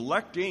called the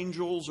elect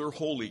angels or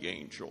holy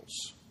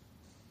angels.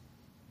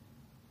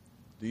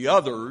 The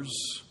others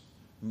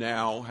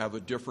now have a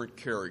different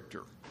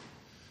character.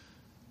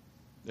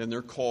 And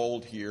they're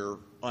called here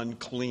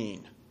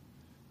unclean,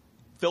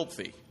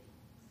 filthy.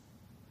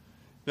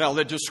 Now,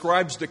 that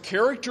describes the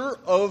character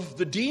of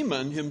the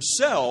demon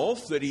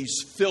himself, that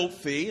he's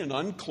filthy and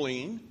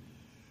unclean,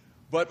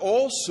 but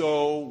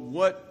also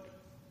what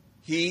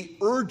he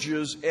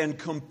urges and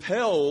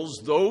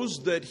compels those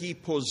that he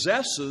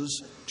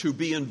possesses to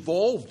be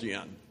involved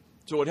in.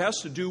 So it has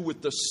to do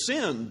with the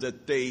sin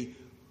that they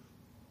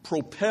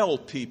propel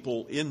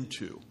people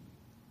into.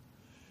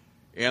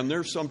 And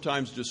they're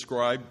sometimes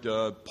described,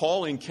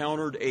 Paul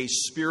encountered a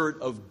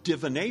spirit of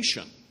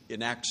divination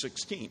in Acts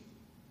 16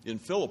 in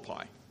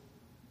Philippi.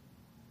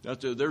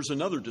 There's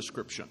another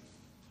description.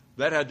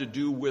 That had to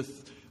do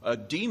with a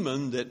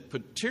demon that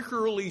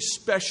particularly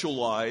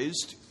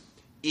specialized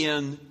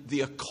in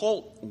the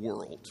occult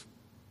world,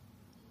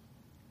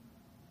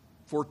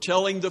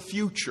 foretelling the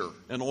future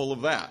and all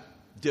of that,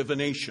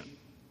 divination,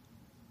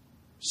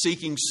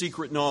 seeking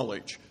secret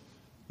knowledge.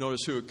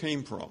 Notice who it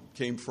came from. It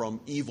came from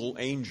evil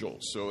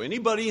angels. So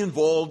anybody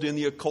involved in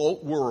the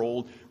occult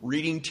world,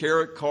 reading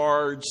tarot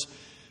cards,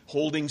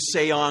 holding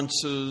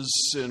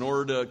seances in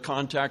order to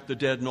contact the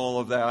dead and all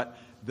of that,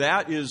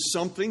 that is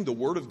something the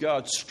Word of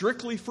God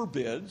strictly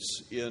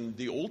forbids in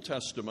the Old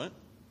Testament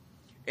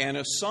and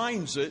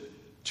assigns it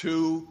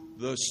to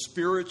the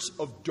spirits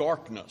of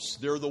darkness.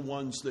 They're the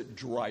ones that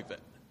drive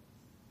it.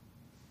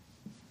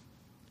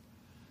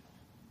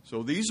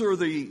 So these are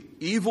the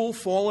evil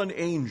fallen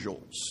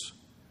angels,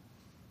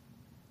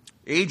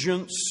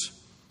 agents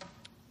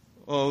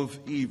of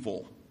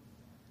evil.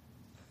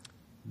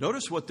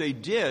 Notice what they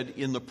did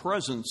in the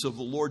presence of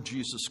the Lord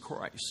Jesus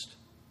Christ.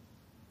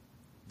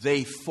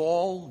 They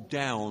fall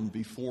down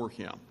before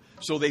him.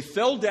 So they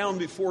fell down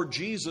before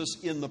Jesus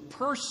in the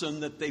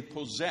person that they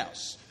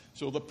possess.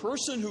 So the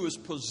person who is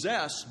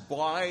possessed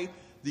by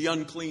the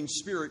unclean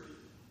spirit,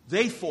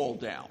 they fall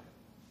down.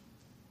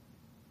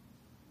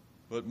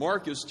 But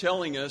Mark is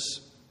telling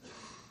us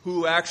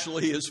who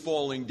actually is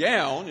falling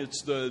down.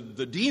 It's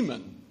the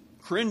demon,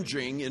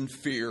 cringing in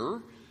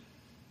fear,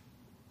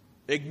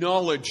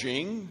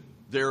 acknowledging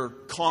they're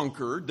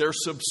conquered, they're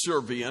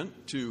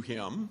subservient to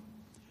him,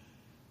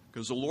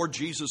 because the Lord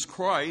Jesus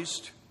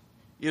Christ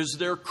is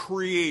their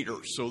creator.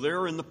 So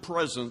they're in the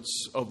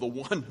presence of the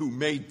one who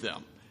made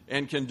them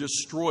and can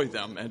destroy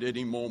them at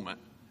any moment.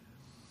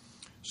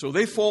 So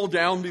they fall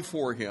down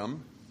before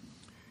him,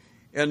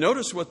 and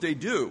notice what they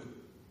do.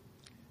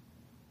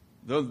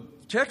 The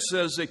text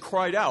says they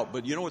cried out,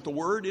 but you know what the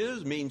word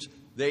is? It means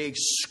they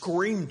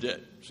screamed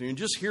it. So you can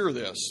just hear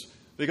this.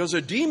 Because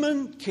a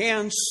demon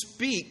can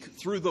speak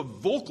through the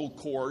vocal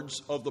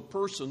cords of the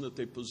person that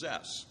they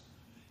possess.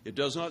 It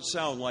does not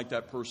sound like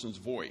that person's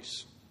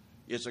voice.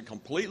 It's a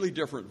completely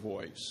different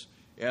voice.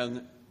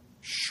 And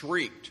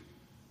shrieked,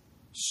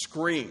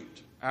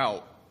 screamed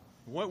out.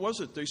 What was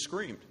it they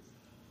screamed?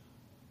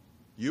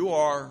 You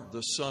are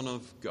the Son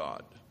of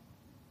God.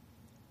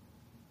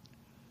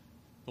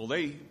 Well,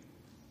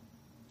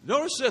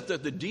 notice that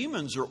the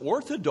demons are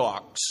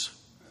orthodox.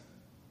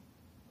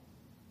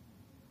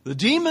 The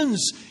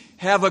demons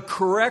have a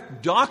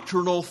correct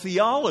doctrinal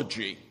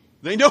theology.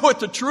 They know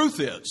what the truth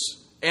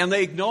is, and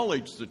they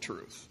acknowledge the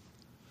truth.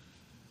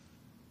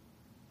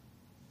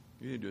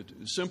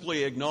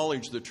 Simply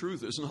acknowledge the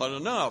truth is not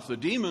enough. The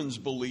demons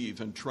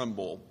believe and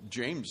tremble,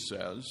 James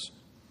says.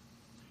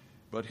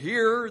 But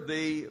here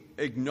they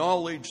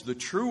acknowledge the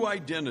true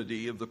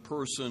identity of the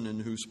person in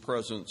whose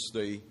presence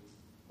they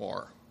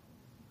are.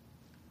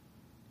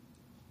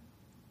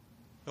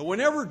 Now,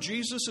 whenever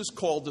Jesus is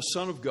called the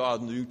Son of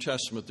God in the New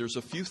Testament, there's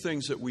a few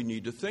things that we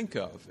need to think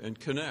of and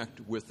connect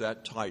with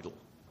that title.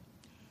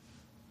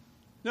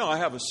 Now, I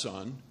have a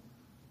son.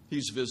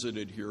 He's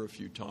visited here a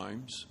few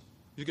times.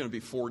 He's going to be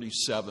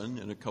 47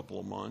 in a couple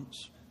of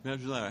months.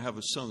 Imagine that. I have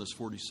a son that's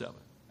 47.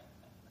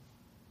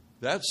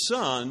 That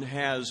son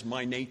has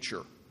my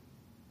nature.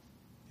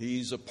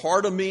 He's a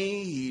part of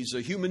me. He's a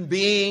human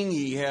being.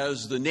 He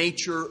has the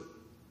nature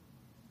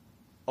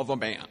of a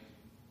man.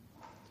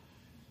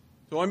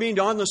 So, I mean,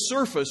 on the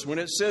surface, when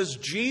it says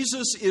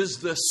Jesus is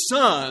the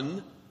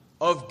Son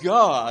of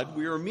God,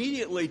 we are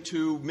immediately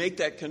to make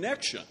that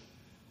connection,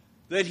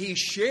 that he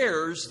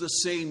shares the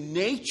same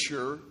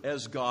nature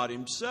as God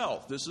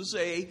himself. This is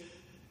a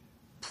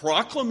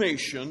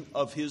proclamation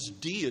of his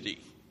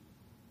deity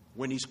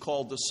when he's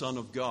called the Son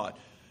of God.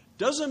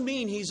 Doesn't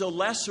mean he's a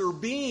lesser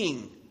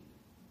being.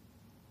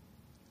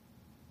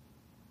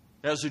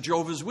 As the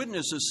Jehovah's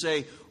Witnesses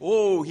say,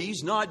 oh,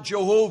 he's not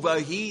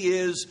Jehovah, he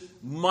is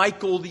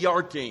Michael the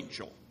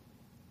Archangel.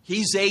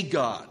 He's a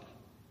God.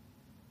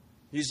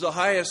 He's the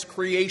highest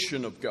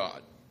creation of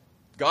God.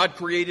 God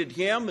created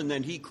him, and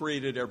then he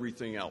created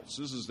everything else.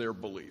 This is their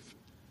belief,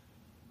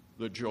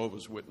 the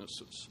Jehovah's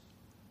Witnesses.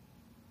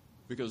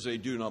 Because they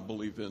do not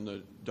believe in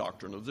the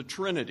doctrine of the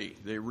Trinity.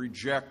 They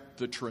reject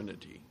the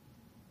Trinity,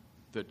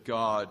 that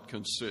God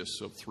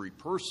consists of three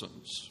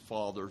persons,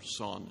 Father,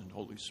 Son, and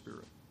Holy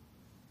Spirit.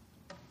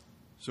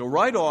 So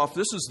right off,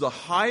 this is the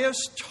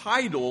highest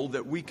title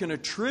that we can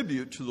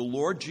attribute to the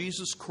Lord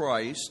Jesus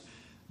Christ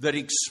that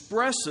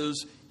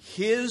expresses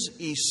his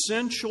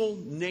essential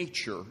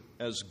nature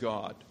as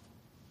God.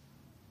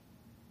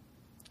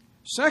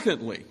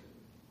 Secondly,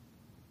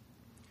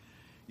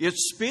 it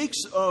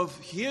speaks of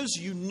his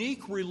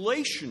unique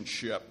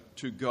relationship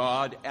to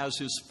God as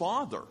his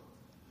Father.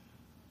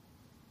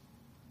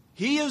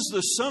 He is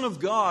the Son of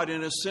God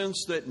in a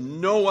sense that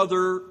no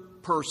other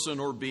person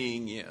or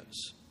being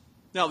is.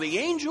 Now, the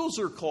angels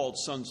are called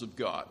sons of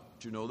God.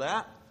 Do you know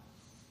that?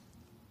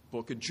 The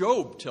book of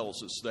Job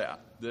tells us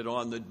that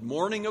on the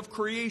morning of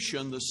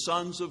creation, the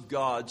sons of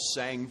God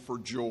sang for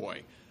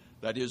joy.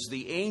 That is,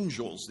 the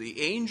angels.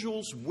 The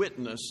angels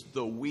witnessed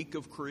the week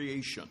of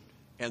creation,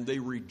 and they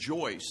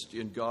rejoiced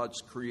in God's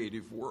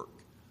creative work.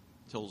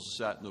 It tells us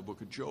that in the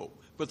book of Job.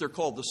 But they're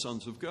called the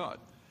sons of God.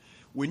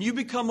 When you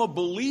become a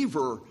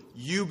believer,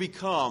 you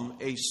become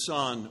a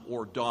son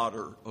or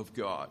daughter of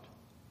God.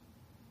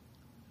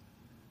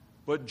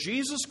 But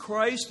Jesus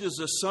Christ is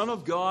the Son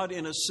of God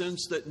in a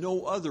sense that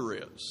no other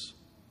is.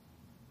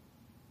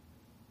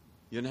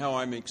 In how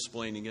I'm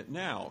explaining it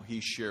now, he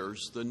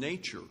shares the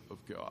nature of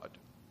God.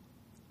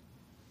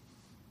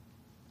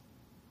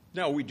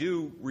 Now, we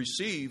do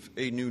receive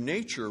a new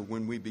nature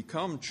when we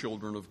become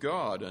children of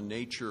God, a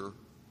nature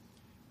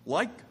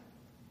like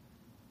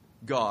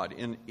God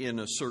in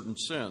a certain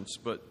sense,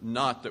 but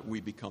not that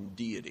we become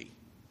deity.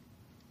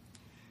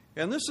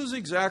 And this is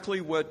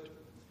exactly what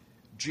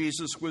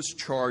Jesus was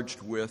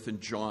charged with in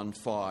John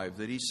 5,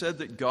 that he said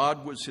that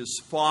God was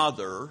his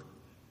Father,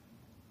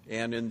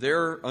 and in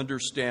their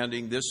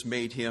understanding, this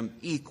made him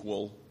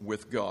equal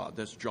with God.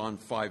 That's John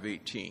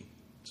 5:18.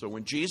 So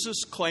when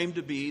Jesus claimed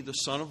to be the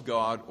Son of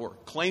God, or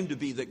claimed to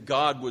be that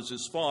God was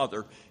his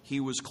Father, he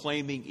was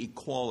claiming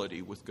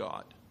equality with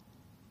God.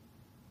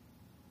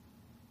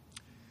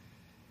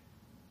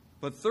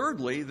 But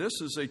thirdly, this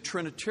is a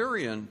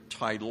Trinitarian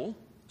title,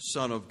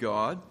 Son of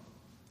God,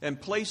 and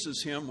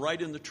places him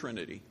right in the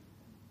Trinity.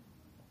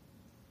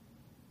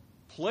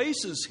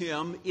 Places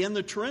him in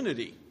the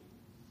Trinity.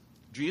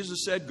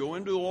 Jesus said, go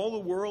into all the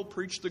world,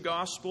 preach the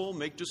gospel,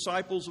 make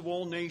disciples of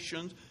all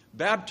nations,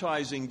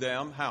 baptizing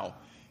them, how?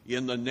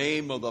 In the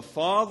name of the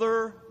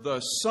Father, the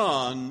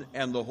Son,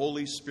 and the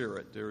Holy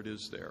Spirit. There it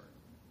is there.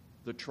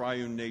 The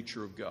triune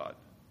nature of God.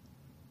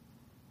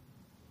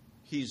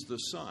 He's the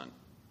Son.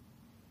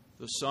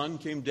 The Son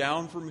came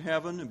down from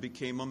heaven and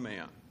became a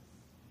man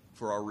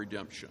for our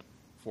redemption,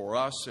 for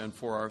us and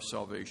for our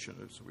salvation,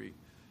 as we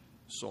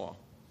saw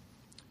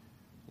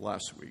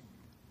last week.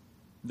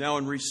 Now,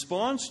 in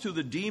response to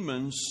the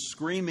demons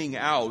screaming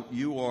out,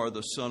 "You are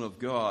the Son of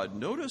God,"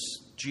 notice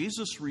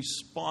Jesus'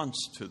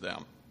 response to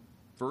them.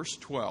 Verse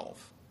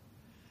 12.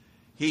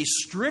 He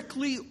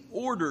strictly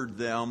ordered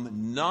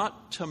them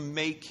not to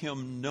make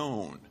him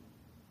known.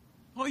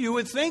 Oh, you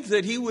would think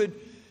that he would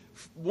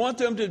want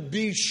them to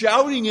be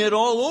shouting it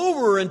all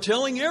over and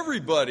telling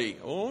everybody.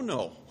 Oh,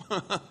 no.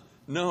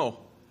 No.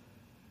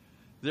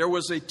 There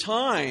was a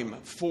time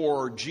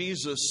for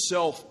Jesus'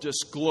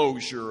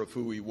 self-disclosure of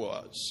who he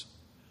was.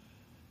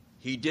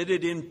 He did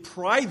it in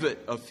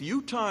private a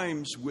few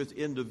times with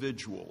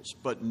individuals,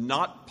 but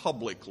not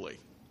publicly.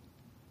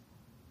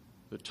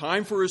 The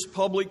time for his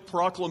public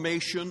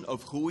proclamation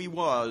of who he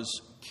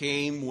was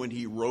came when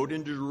he rode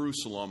into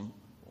Jerusalem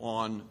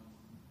on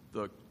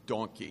the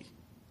donkey.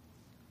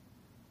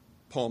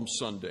 Palm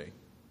Sunday,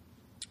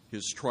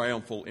 his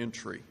triumphal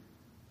entry.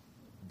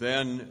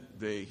 Then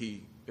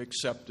he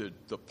accepted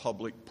the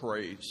public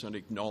praise and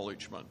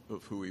acknowledgement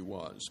of who he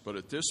was. But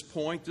at this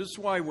point, this is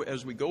why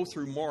as we go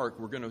through Mark,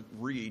 we're going to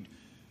read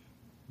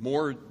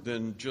more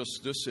than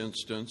just this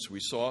instance. We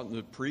saw it in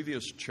the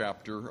previous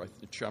chapter,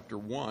 chapter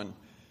 1,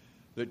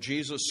 that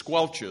Jesus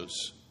squelches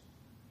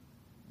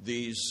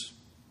these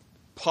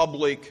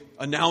public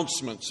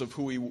announcements of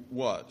who he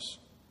was.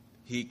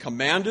 He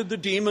commanded the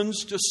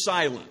demons to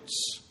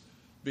silence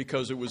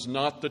because it was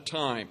not the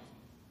time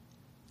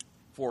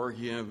for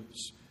him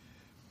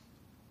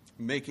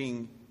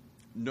making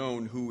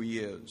known who he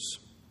is.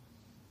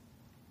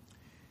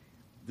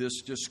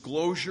 This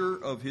disclosure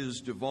of his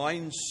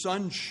divine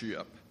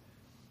sonship,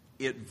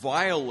 it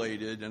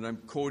violated, and I'm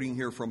quoting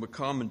here from a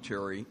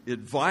commentary, it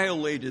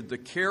violated the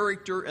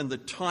character and the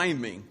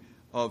timing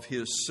of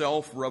his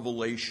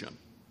self-revelation,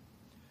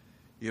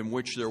 in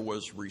which there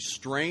was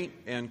restraint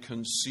and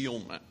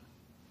concealment,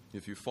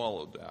 if you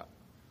followed that.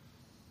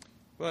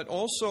 But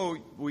also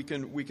we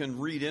can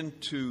read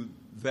into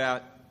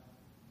that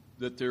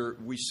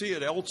we see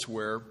it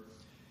elsewhere,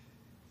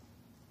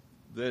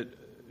 that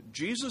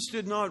Jesus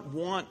did not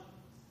want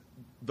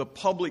the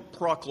public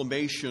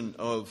proclamation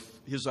of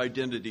his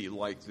identity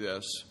like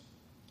this.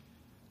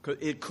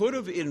 It could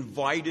have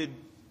invited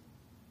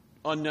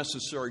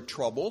unnecessary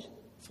trouble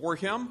for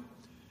him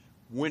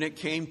when it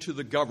came to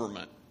the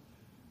government,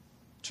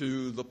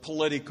 to the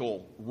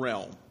political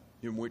realm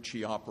in which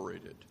he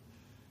operated.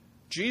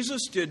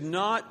 Jesus did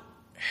not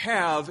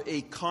have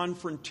a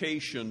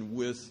confrontation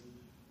with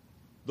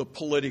the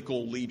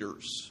political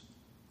leaders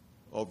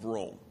of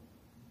Rome.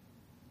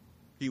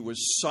 He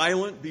was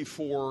silent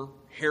before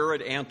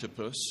Herod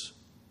Antipas,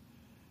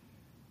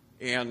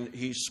 and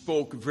he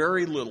spoke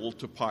very little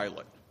to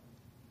Pilate.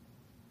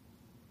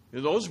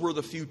 And those were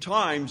the few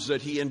times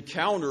that he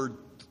encountered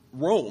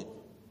Rome.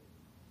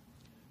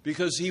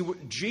 Because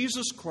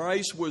Jesus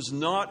Christ was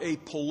not a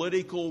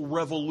political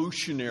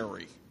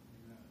revolutionary.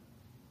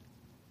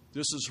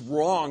 This is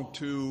wrong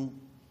to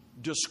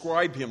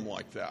describe him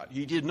like that.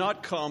 He did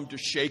not come to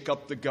shake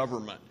up the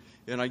government.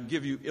 And I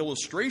give you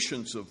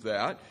illustrations of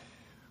that.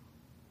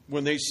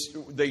 When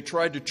they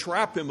tried to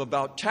trap him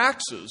about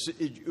taxes,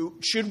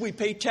 should we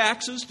pay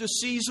taxes to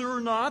Caesar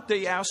or not?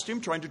 They asked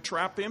him, trying to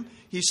trap him.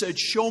 He said,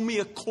 "Show me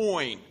a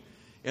coin."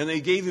 And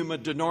they gave him a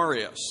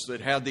denarius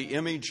that had the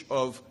image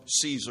of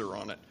Caesar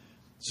on it.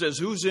 It says,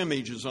 "Whose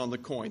image is on the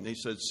coin?" They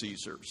said,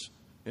 "Caesar's."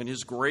 And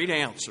his great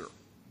answer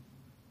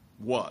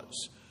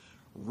was,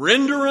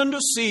 "Render unto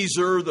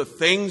Caesar the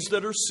things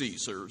that are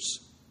Caesar's,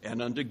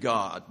 and unto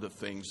God the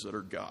things that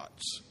are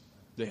God's."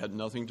 They had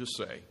nothing to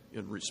say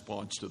in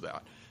response to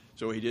that.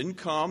 So he didn't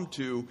come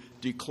to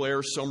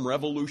declare some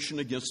revolution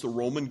against the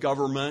Roman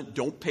government,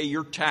 don't pay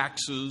your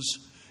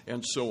taxes,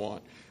 and so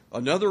on.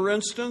 Another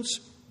instance,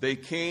 they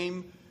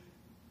came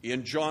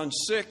in John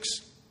 6.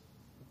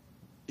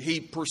 He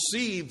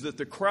perceived that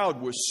the crowd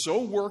was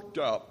so worked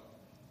up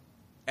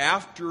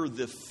after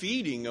the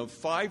feeding of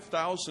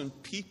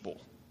 5,000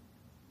 people.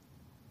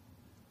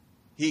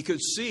 He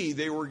could see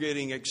they were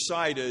getting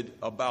excited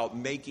about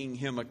making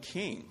him a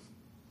king.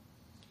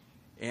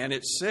 And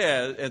it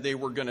said they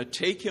were going to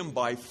take him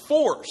by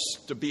force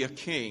to be a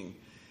king.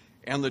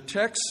 And the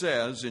text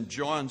says in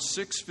John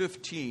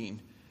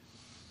 6:15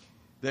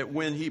 that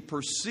when he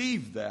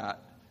perceived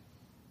that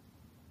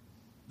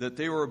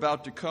they were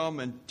about to come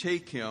and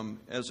take him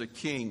as a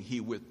king, he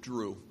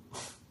withdrew.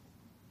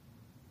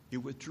 He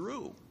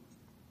withdrew.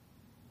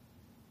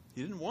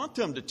 He didn't want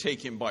them to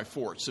take him by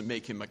force and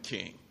make him a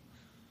king.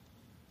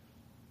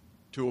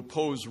 to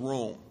oppose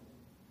Rome.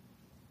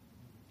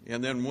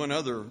 And then one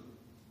other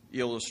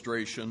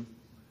illustration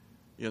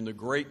in the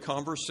great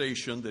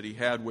conversation that he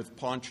had with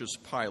Pontius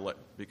Pilate,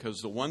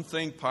 because the one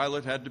thing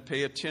Pilate had to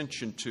pay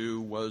attention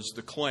to was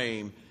the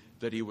claim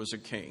that he was a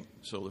king.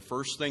 So the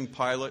first thing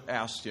Pilate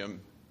asked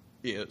him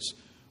is,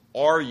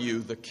 "Are you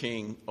the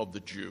king of the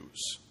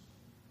Jews?"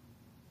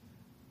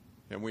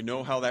 And we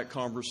know how that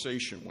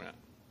conversation went.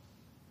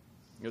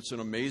 It's an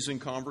amazing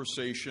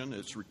conversation.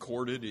 It's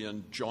recorded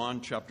in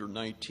John chapter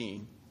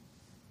 19.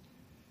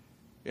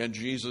 And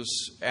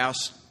Jesus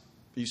asked,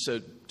 he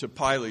said to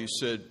Pilate, he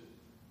said,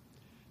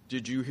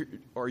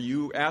 are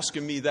you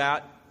asking me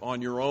that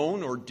on your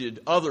own, or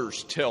did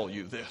others tell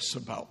you this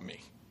about me?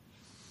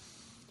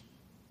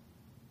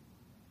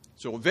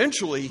 So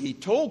eventually he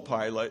told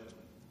Pilate,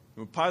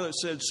 when Pilate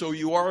said, "So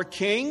you are a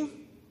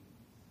king?"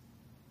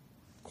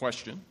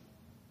 Question.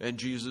 And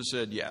Jesus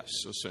said, "Yes,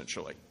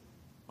 essentially.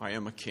 I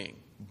am a king.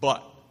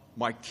 But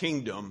my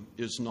kingdom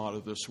is not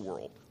of this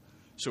world."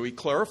 So he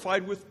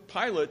clarified with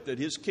Pilate that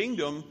his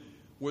kingdom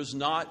was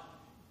not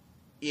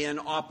in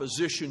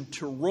opposition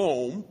to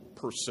Rome,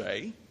 per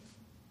se.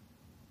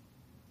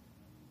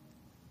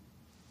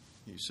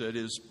 He said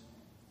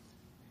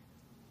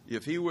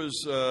if he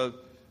was a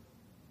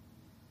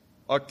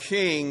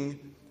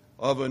king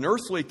of an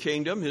earthly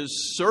kingdom,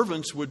 his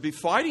servants would be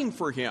fighting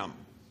for him.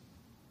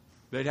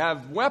 They'd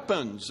have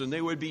weapons and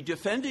they would be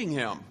defending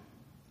him.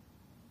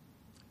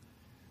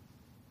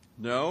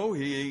 No,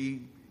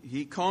 he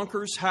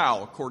conquers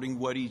how, according to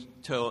what he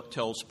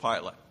tells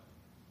Pilate.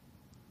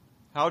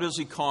 How does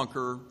he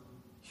conquer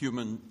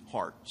human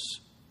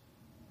hearts?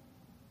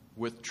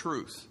 With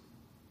truth.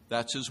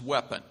 That's his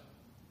weapon,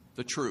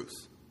 the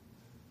truth.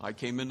 I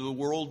came into the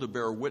world to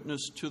bear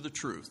witness to the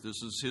truth.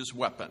 This is his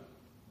weapon.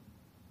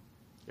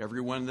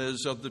 Everyone that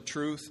is of the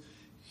truth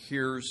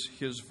hears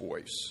his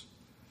voice.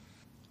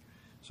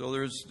 So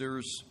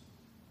there's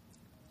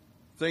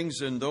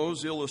things in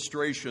those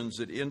illustrations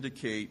that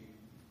indicate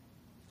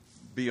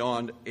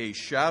beyond a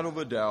shadow of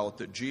a doubt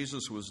that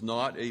Jesus was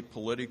not a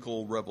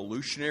political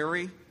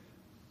revolutionary.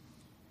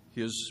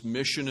 His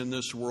mission in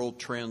this world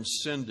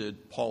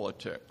transcended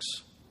politics.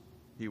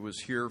 He was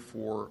here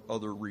for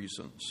other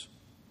reasons,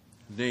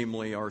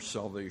 namely our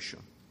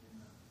salvation.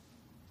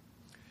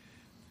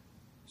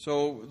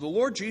 So the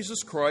Lord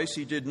Jesus Christ,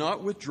 he did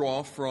not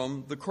withdraw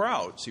from the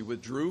crowds. He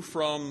withdrew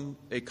from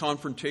a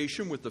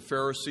confrontation with the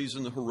Pharisees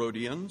and the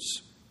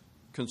Herodians,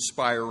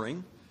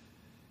 conspiring.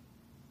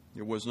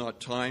 It was not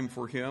time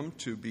for him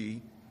to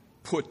be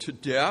put to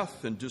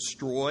death and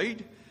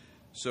destroyed,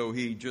 so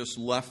he just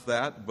left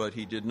that, but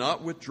he did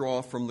not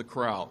withdraw from the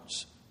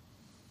crowds.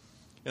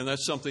 And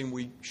that's something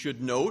we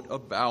should note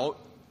about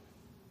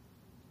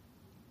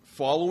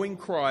following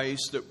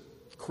Christ, that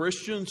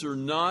Christians are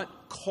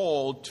not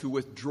called to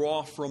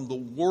withdraw from the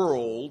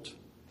world.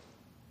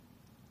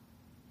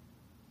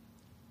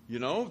 You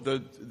know,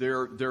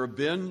 there have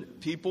been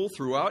people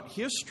throughout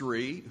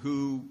history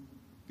who,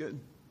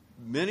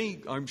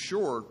 many, I'm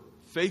sure,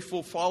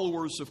 faithful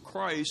followers of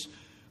Christ,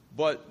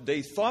 but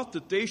they thought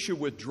that they should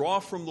withdraw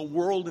from the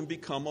world and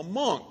become a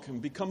monk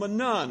and become a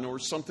nun or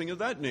something of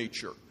that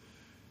nature.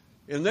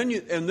 And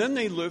then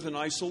they live in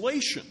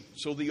isolation.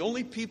 So the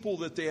only people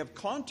that they have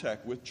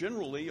contact with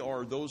generally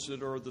are those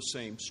that are the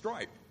same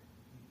stripe.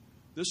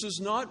 This is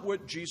not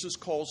what Jesus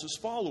calls his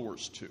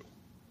followers to.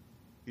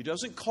 He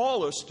doesn't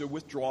call us to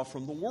withdraw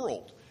from the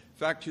world. In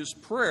fact, his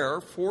prayer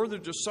for the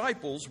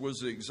disciples was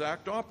the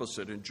exact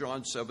opposite in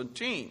John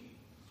 17.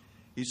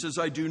 He says,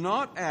 "I do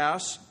not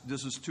ask,"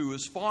 this is to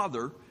his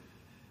Father,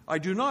 "I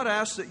do not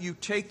ask that you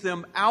take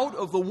them out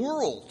of the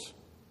world,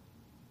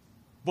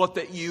 but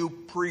that you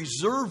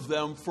preserve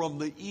them from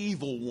the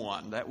evil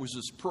one." That was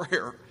his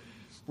prayer.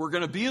 We're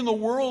going to be in the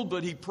world,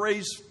 but he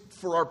prays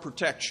for our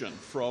protection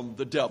from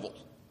the devil,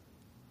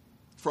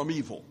 from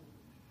evil.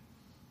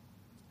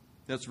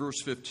 That's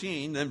verse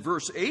 15. Then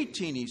verse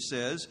 18 he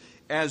says,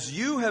 "As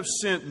you have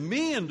sent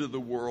me into the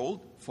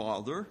world,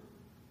 Father,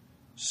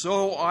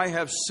 so I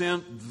have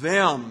sent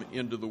them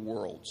into the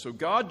world." So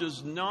God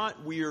does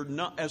not, we are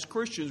not, as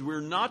Christians, we're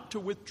not to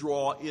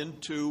withdraw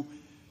into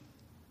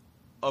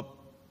a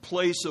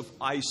place of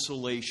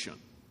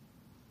isolation.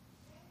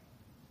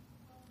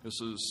 This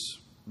is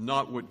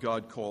not what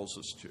God calls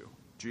us to.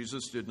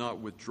 Jesus did not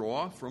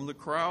withdraw from the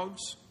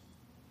crowds.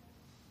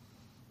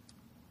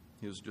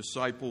 His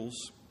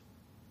disciples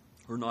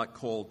are not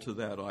called to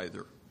that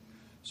either.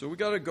 So we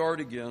got to guard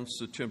against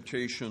the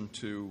temptation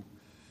to,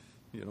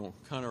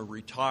 kind of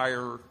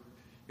retire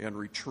and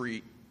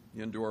retreat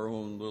into our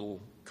own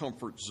little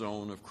comfort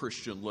zone of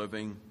Christian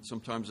living.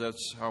 Sometimes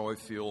that's how I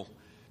feel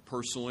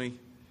personally.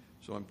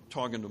 So I'm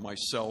talking to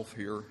myself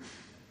here.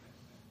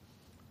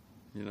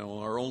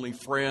 Our only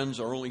friends,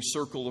 our only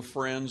circle of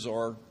friends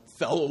are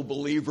fellow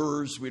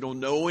believers. We don't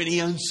know any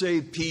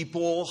unsaved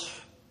people.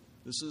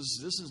 This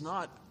is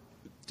not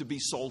to be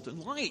salt and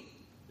light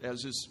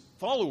as his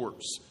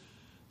followers.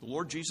 The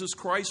Lord Jesus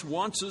Christ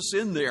wants us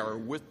in there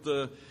with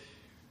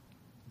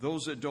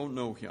those that don't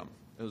know him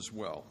as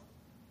well.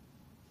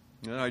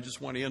 And I just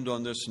want to end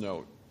on this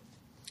note.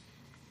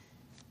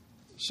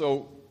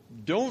 So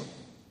don't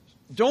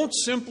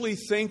simply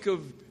think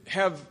of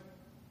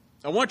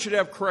I want you to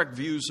have correct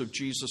views of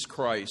Jesus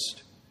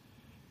Christ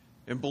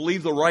and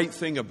believe the right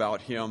thing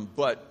about him,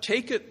 but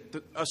take it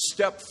a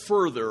step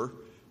further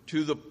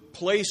to the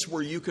place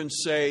where you can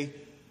say,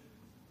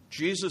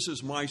 Jesus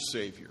is my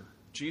Savior.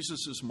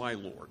 Jesus is my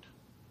Lord.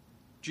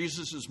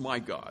 Jesus is my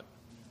God.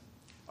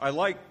 I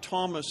like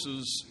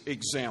Thomas's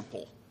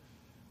example,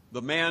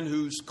 the man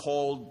who's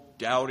called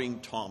Doubting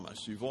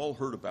Thomas. You've all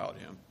heard about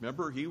him.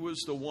 Remember, he was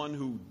the one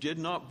who did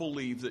not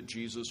believe that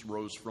Jesus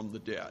rose from the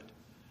dead.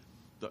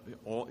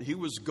 He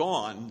was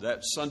gone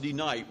that Sunday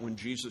night when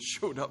Jesus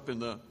showed up in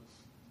the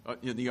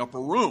upper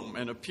room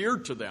and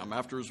appeared to them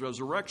after his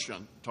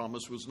resurrection.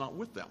 Thomas was not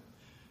with them.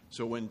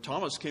 So when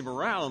Thomas came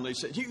around, they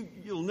said,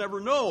 you'll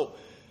never know,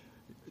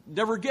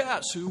 never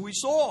guess who we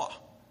saw.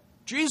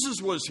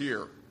 Jesus was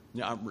here.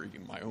 Now, I'm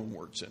reading my own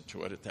words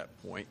into it at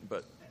that point,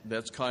 but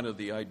that's kind of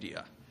the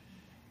idea.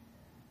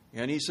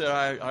 And he said,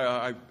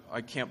 I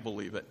can't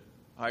believe it.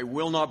 I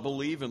will not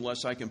believe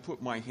unless I can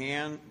put my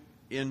hand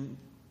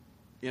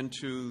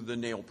into the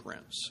nail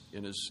prints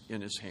in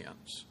his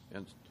hands.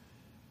 And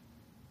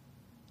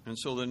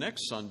so the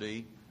next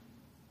Sunday,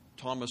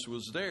 Thomas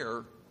was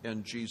there,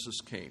 and Jesus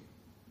came.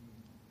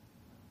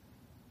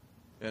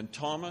 And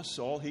Thomas,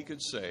 all he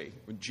could say,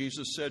 when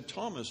Jesus said,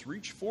 Thomas,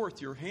 reach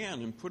forth your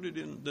hand and put it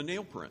in the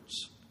nail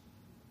prints.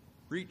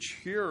 Reach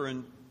here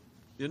and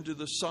into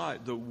the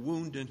side, the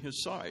wound in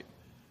his side,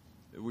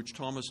 which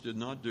Thomas did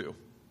not do.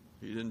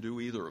 He didn't do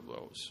either of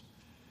those.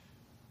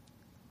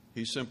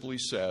 He simply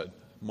said,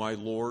 my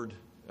Lord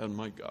and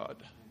my God.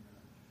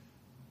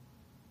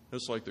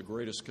 That's like the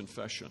greatest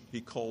confession.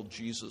 He called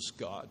Jesus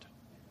God.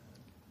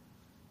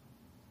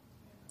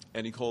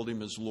 And he called him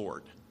his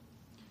Lord.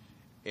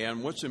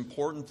 And what's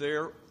important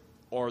there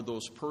are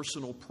those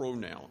personal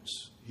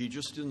pronouns. He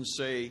just didn't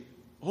say,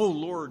 oh,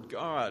 Lord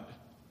God,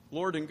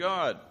 Lord and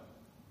God.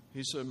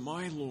 He said,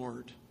 my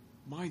Lord,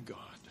 my God.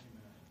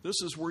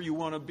 This is where you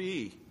want to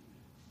be.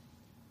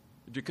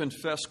 To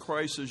confess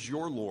Christ as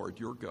your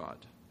Lord, your God.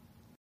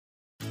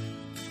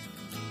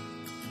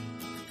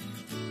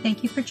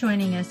 Thank you for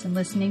joining us and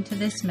listening to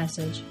this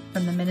message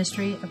from the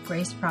Ministry of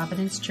Grace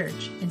Providence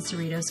Church in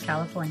Cerritos,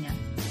 California.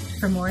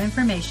 For more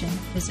information,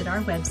 visit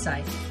our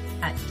website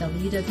at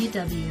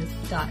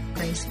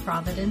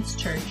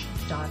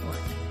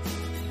www.graceprovidencechurch.org.